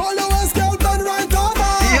 roll your scale, turn right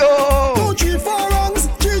over. 2, 3, 4 rungs,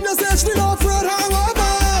 GeniusHD, no afraid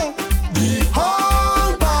hangover. The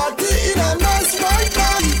whole party in a nice right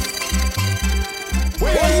now.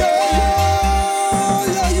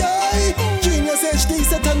 GeniusHD,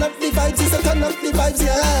 so turn up the vibes,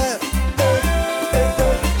 yeah.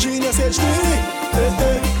 GeniusHD,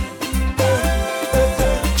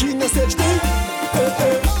 GeniusHD.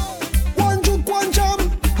 One juke, one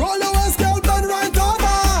jam, roll your scale, turn right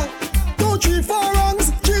over. 2, 3, 4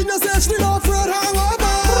 rungs, GeniusHD, no afraid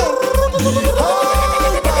hangover.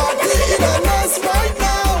 Whole party in a nice right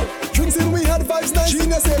now. Drinks in we had vibes, nice.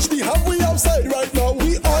 GeniusHD, have we outside right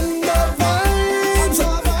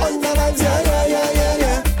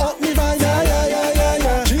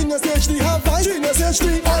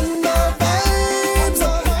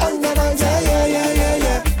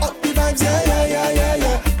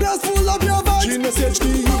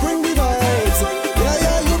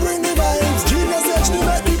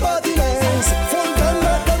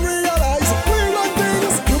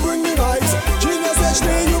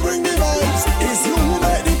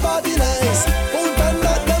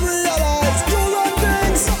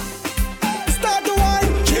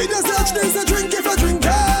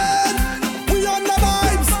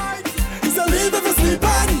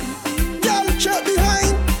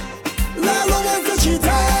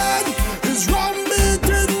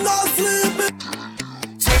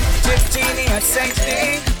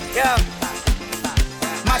GeniusHD, yeah.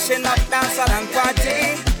 Mashing up dancehall and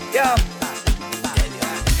party, yeah.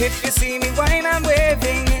 If you see me whine and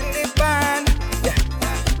waving in the band, yeah,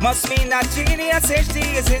 must mean that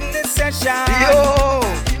GeniusHD is in the session. Yo.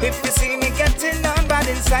 If you see me getting on bad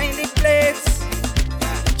inside the place,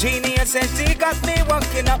 GeniusHD got me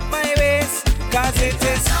walking up my waist. Cause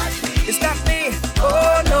it's not me,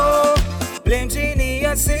 oh no. Blame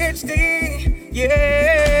GeniusHD,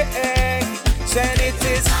 yeah. Said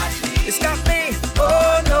it's not me,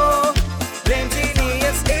 oh no. Blame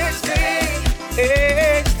GeniusHD,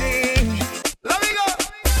 HD. Let me go.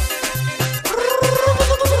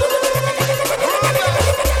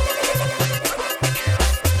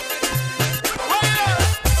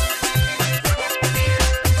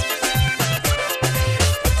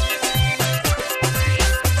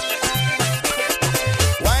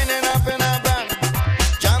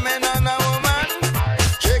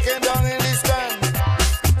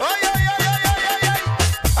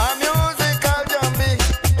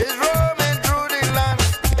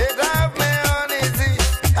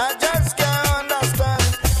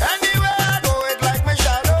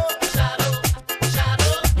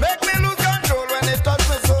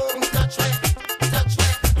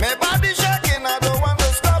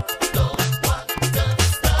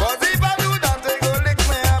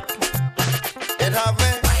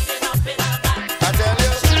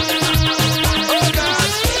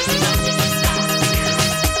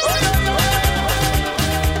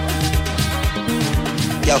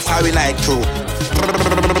 Yo, Fiery Night Crew.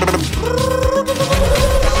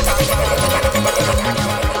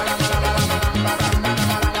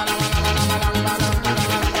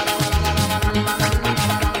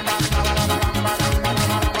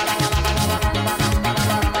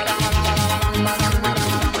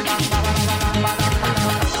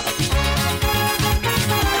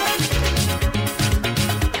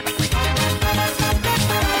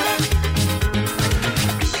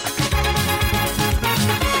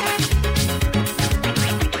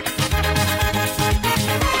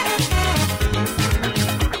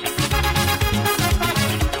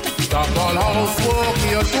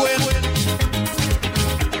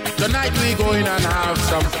 Tonight we go in and have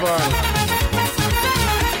some fun.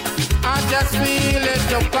 I just feel it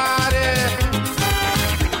to party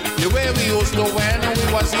the way we used to when we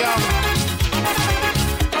was young.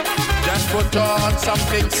 Just put on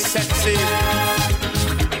something sexy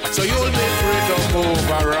so you'll be free to move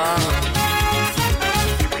around.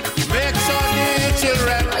 Make sure the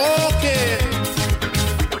children okay.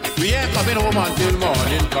 We ain't coming home until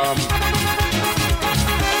morning come.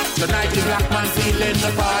 Tonight the black man feeling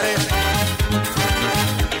the party.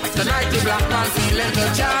 Tonight the black man feeling the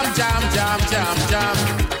jam, jam, jam, jam, jam.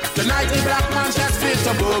 Tonight the black man just feels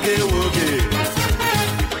the boogie, woogie.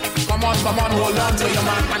 Come on, hold on to your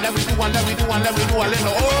man. And let me do a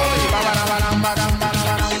little oh.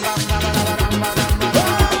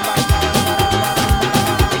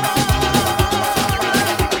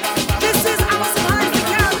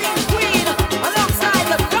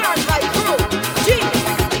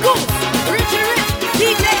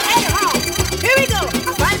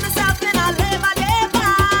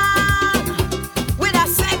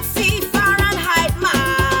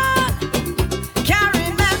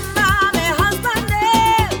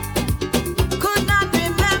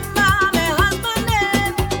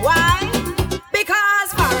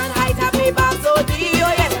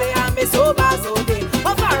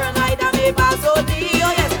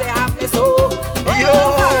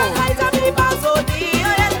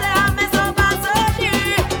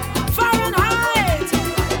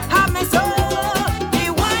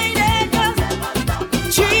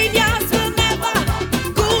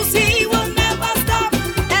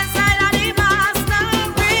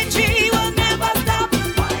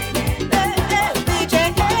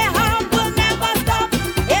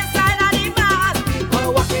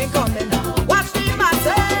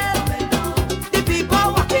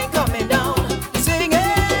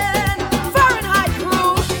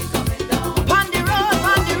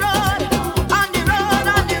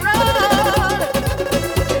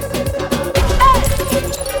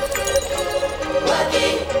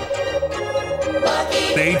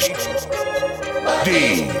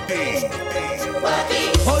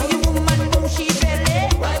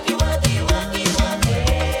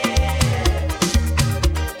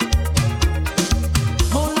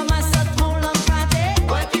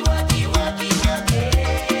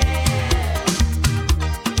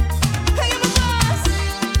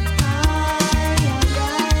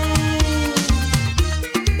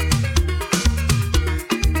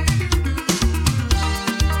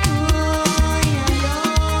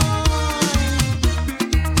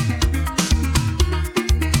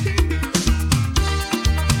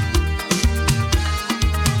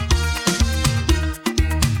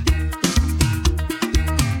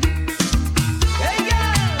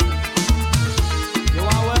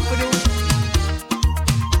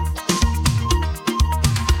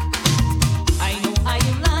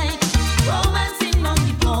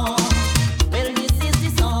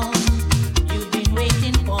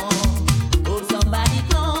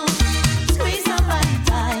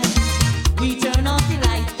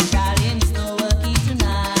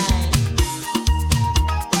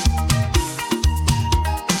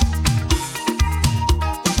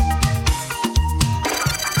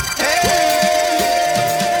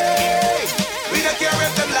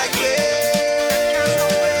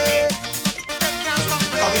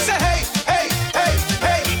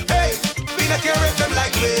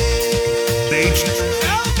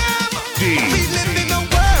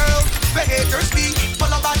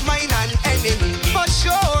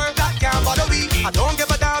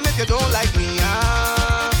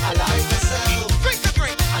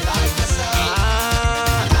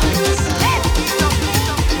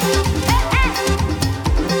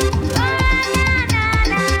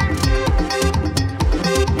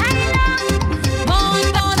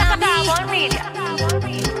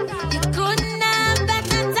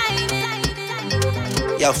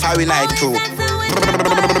 Fiery Night Crew.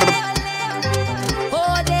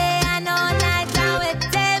 All day and all night I'm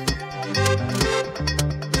with them.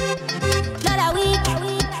 Not a week.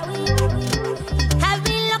 Have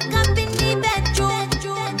me locked up in the bedroom.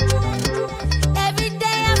 Every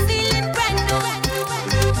day I'm feeling brand new.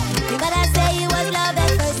 But I say it was love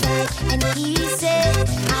at first sight, and he said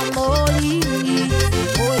I'm all he needs.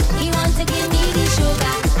 Oh, he wants to give me the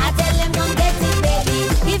sugar. I tell him come get it, baby.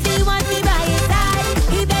 If he wants me by his side,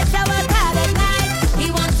 he better work hard at night.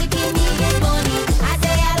 He wants to give me his money. I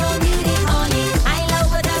say I don't need it, honey. I love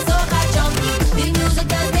with a soca junkie. The music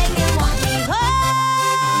does make him want me.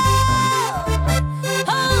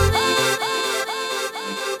 Oh,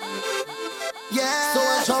 yeah. So I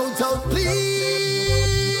shout out,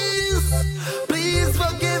 please, please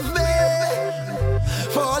forgive me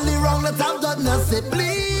for all the wrong that I've done. I say,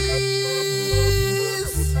 please,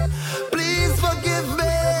 please forgive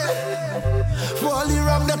me for all the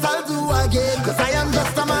wrong that I'll do again. 'Cause I am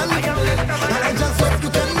just a man, and I just hope you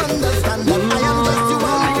can understand that I am just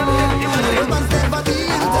human. It must never be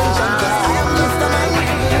intention, 'cause I am just a man,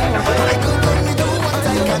 and I could only do what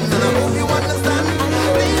I can, and I hope you understand.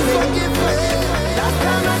 Please forgive me. Last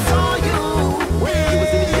time I saw you, you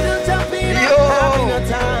was in the middle jumping up, having a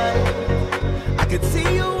time. I could see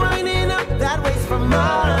you winding up that waist from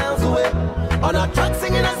miles away. On a track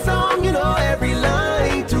singing a song, you know every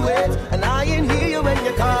line to it. And I ain't hear you when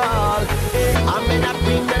you call. I may not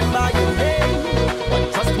remember your name, but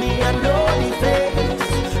trust me, I know the face.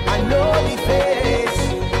 I know the face.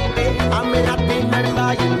 I may not remember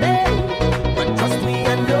your name, but trust me,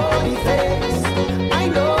 I know the face. I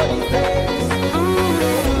know the face.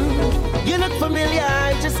 You look familiar,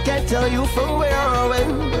 I just can't tell you from where or when.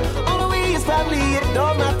 Always family, it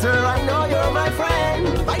don't matter. I know you're my friend.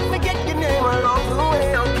 Might forget your name along the way,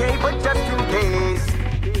 okay, but just in case.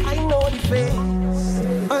 I know the face.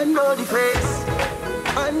 I know the face.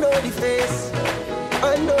 I know the face.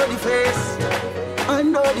 I know the face. I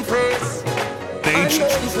know the face. I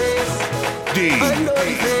know the face. I know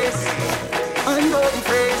the face. I know the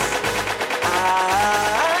face.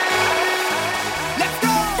 Let's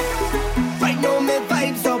go. Right now my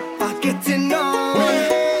vibes up, I getting on.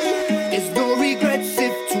 There's no regrets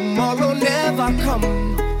if tomorrow never come.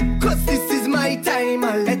 'Cause this is my time,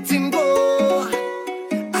 I let him go.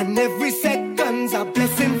 And every second's a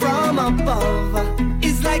blessing from above.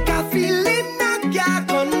 It's like a feeling I can't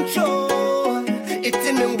control. It's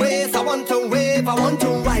in the ways I want to wave, I want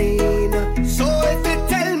to whine. So if you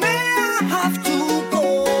tell me I have to go,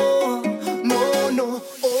 no, no,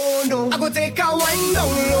 oh no. I go take a wind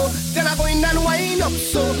down low, then I go in and wind up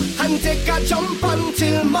so, and take a jump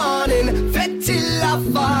until morning. Fet till I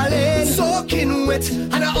falling, soaking wet,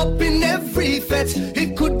 and I up in every fet. It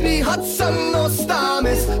could be hot sun or storm,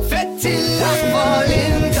 it's fet till I'm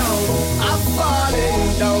falling down. I'm falling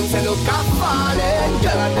down, say look I'm falling.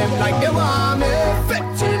 Girl and them like they want me. Fet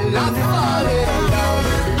till I'm falling down.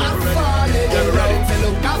 I'm falling down, say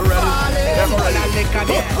look I'm falling. Girl and lick at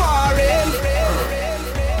them pouring.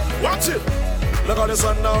 Watch it. Look how the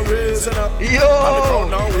sun now raising up. Yo. And the crowd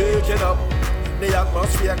now waking up. The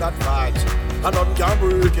atmosphere got vibes, and none can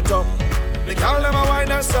break it up. The girl them a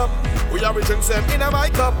wine and stop. We have drinks them in a my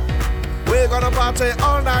cup. We're gonna party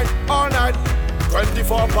all night, all night.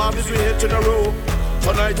 24 parties we hit in a row.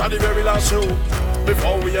 Tonight are the very last show.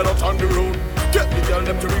 Before we head out on the road, get the girl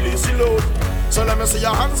them to release the load. So let me see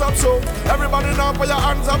your hands up so. Everybody now put your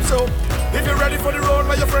hands up so. If you're ready for the road,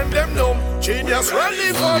 let your friend them know. Genius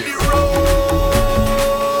ready for the road.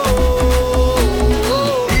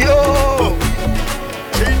 Yo!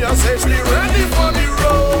 Genius HD ready for the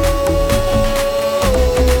road.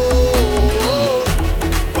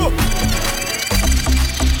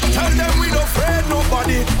 Tell them we don't afraid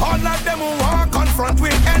nobody. All of them who want confront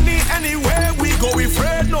with anywhere we go. We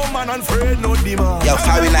afraid no man and afraid no demon. Yo,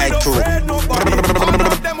 Fiery Night Crew. All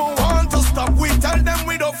of them who want to stop. We tell them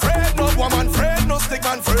we don't afraid no woman, afraid no stick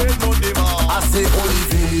and afraid no demon. I say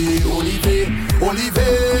Olivier, Olivier,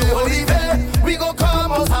 Olivier, Olivier. We go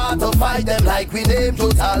come out hard to fight them like we name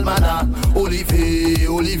Total Mana. Olivier,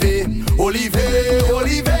 Olivier, Olivier,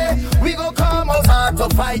 Olivier. We go come out hard to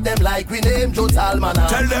fight them like we name Total Mana.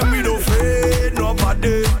 Tell them we don't afraid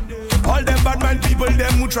nobody. All them bad man people,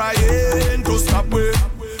 them who trying to stop with.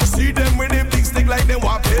 See them with them big stick like them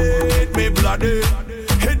want hate me bloody.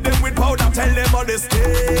 Hit them with powder, tell them all they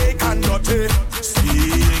stink and dirty.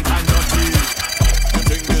 Stink and dirty. You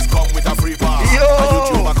think this come with a free pass? Yo! A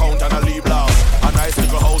YouTube account and a leave blouse. A nice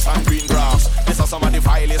little house and green grass. This are some of the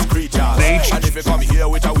vilest creatures. And if you come here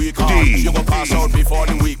with a weak heart, you go pass out before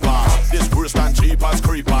the week pass. This worse than cheapers,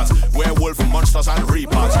 creepers, werewolf monsters and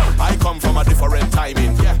reapers. I come from a different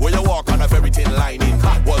timing. Where you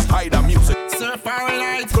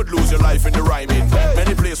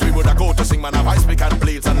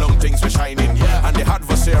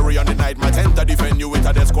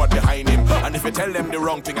the squad behind him. And if you tell them the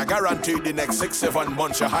wrong thing, I guarantee the next 6-7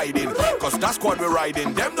 months you're hiding. Cause that squad we're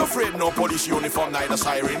riding, them no afraid no police uniform, neither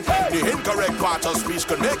siren. The incorrect part of speech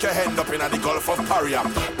could make your hand up in the Gulf of Paria.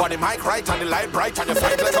 But the mic right and the light bright and you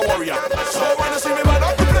fight like a warrior. So when you see me burn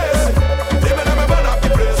up the place, they may never burn up the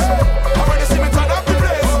place. And when you see me turn up the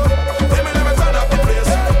place, they may never turn up the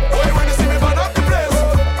place. Boy, when you see me burn up the place,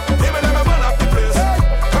 they may never burn up the place.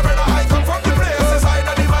 Come brother, I come from the place, it's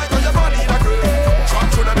either the mic or your body in a grave. Drop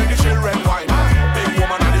through the big children wine, big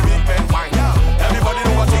woman and the big men wine. Everybody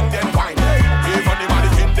know what thing them wine, even the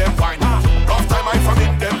mannequin them wine. Rough time I from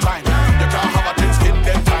in them time, you can't have a thin skin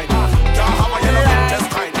them time. Can't have a yellow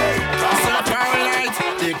intestine.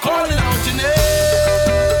 They calling out your name,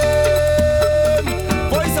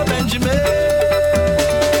 voice of Benjamin.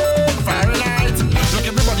 Fahrenheit, look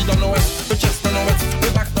everybody don't know it, we just don't know it, we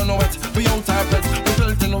back don't know it, we out of it, we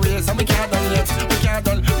built in the ways and we can't done yet, we can't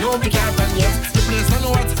done, no we can't done yet. The place don't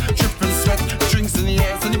know it, tripping sweat, drinks in the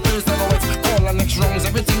air, so the place don't know it. All our next rounds,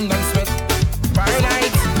 everything done sweat.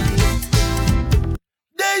 Fahrenheit,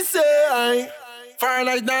 they say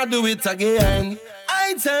Fahrenheit now do it again.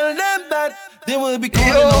 I tell them that they will be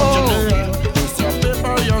calling out your name. It's your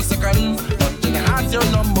paper, your second, but in the heart you're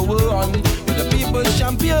number one. You're the people's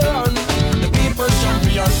champion, the people's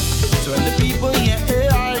champion. So when the people hear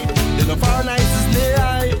AI, they know Fahrenheit is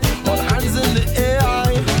AI. All hands in the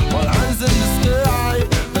AI, all hands in the sky.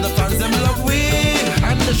 For the fans them love we,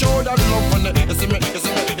 and they show that love when they see me,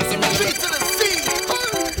 Straight to the sea.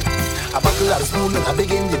 I buckle up spoon and I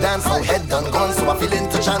begin the dance. Now head done gone, so I feel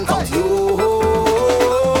into chant out you.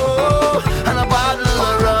 And a bottle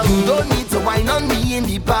of rum. You don't need to wine on me in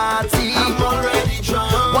the party. I'm already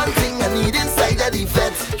drunk. One thing I need inside of the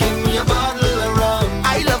vet. Give me a bottle of rum.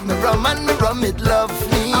 I love me rum and me rum it love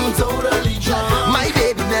me. I'm totally drunk. My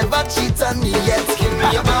baby never cheat on me yet. Give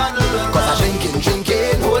me a bottle of rum. Cause I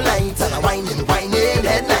drinking whole night. And I whining,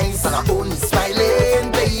 head nice. And I only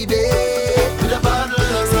smiling, baby. With a bottle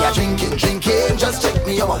of rum. See I drinking, just check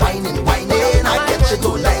me out. Whining, I get you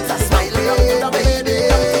two nights. I smiling, baby.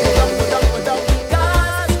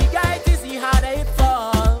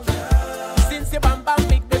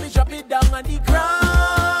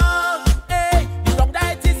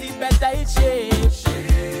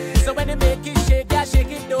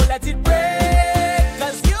 Let it break,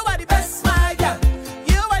 'cause you are the best, my girl.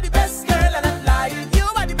 You are the best girl, and I'm lying. You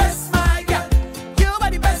are the best, my girl. You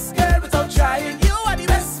are the best girl without trying. You are the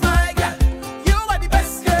best, my girl. You are the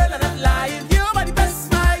best girl, and I'm lying. You are the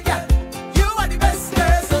best, my girl. You are the best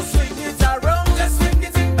girl. So swing it around, just swing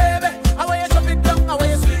it in, baby. I want you to drop it down, I want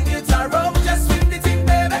you to swing it around, just swing it in,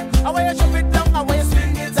 baby. I want you to drop it down, I want you to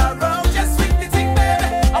swing it around, just swing it in, baby.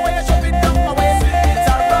 I want you to drop it down, I want you to swing it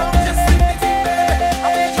around, just swing it in, baby. I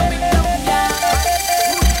want you to drop it down.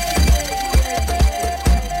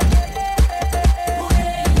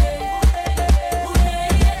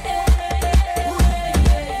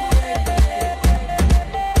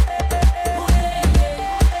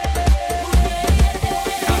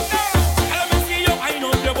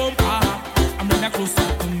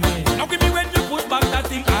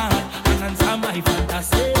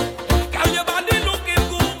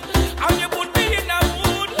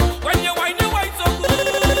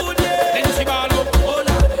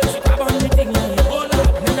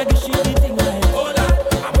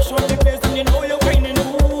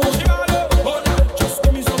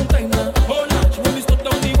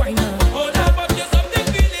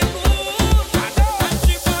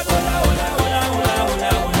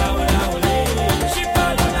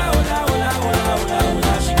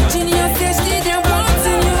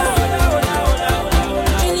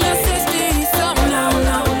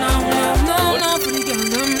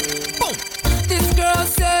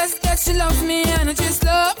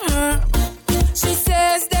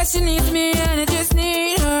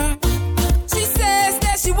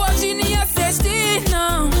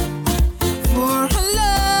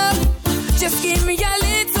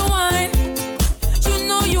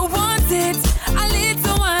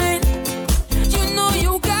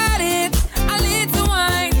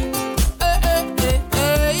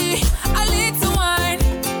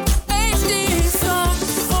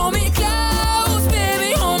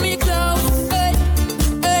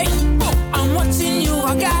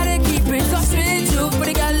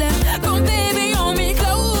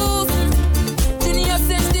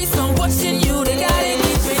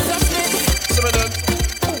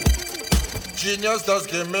 Genius does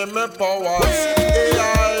give me powers.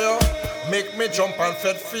 AI make me jump and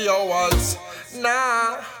fed for hours.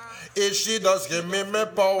 Nah, she does give me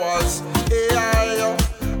powers. AI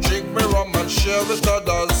drink me rum and share with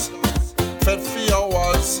others. Fed for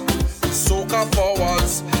hours. soca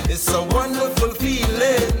forwards. It's a wonderful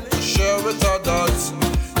feeling to share with others.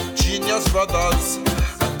 Genius brothers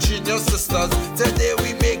and genius sisters. Today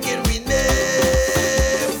we making we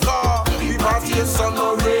name. Car, we party in sun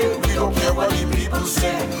or rain. We don't care what the people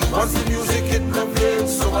say. Once the music hit the brain,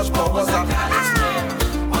 so much power's I can't explain.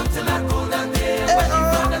 Until I go that day when you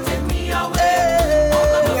gonna take me away.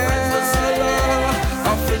 All of my friends will say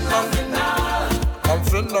I'm phenomenal. I'm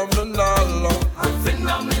phenomenal. I'm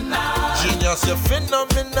phenomenal. Genius, you're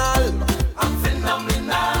phenomenal.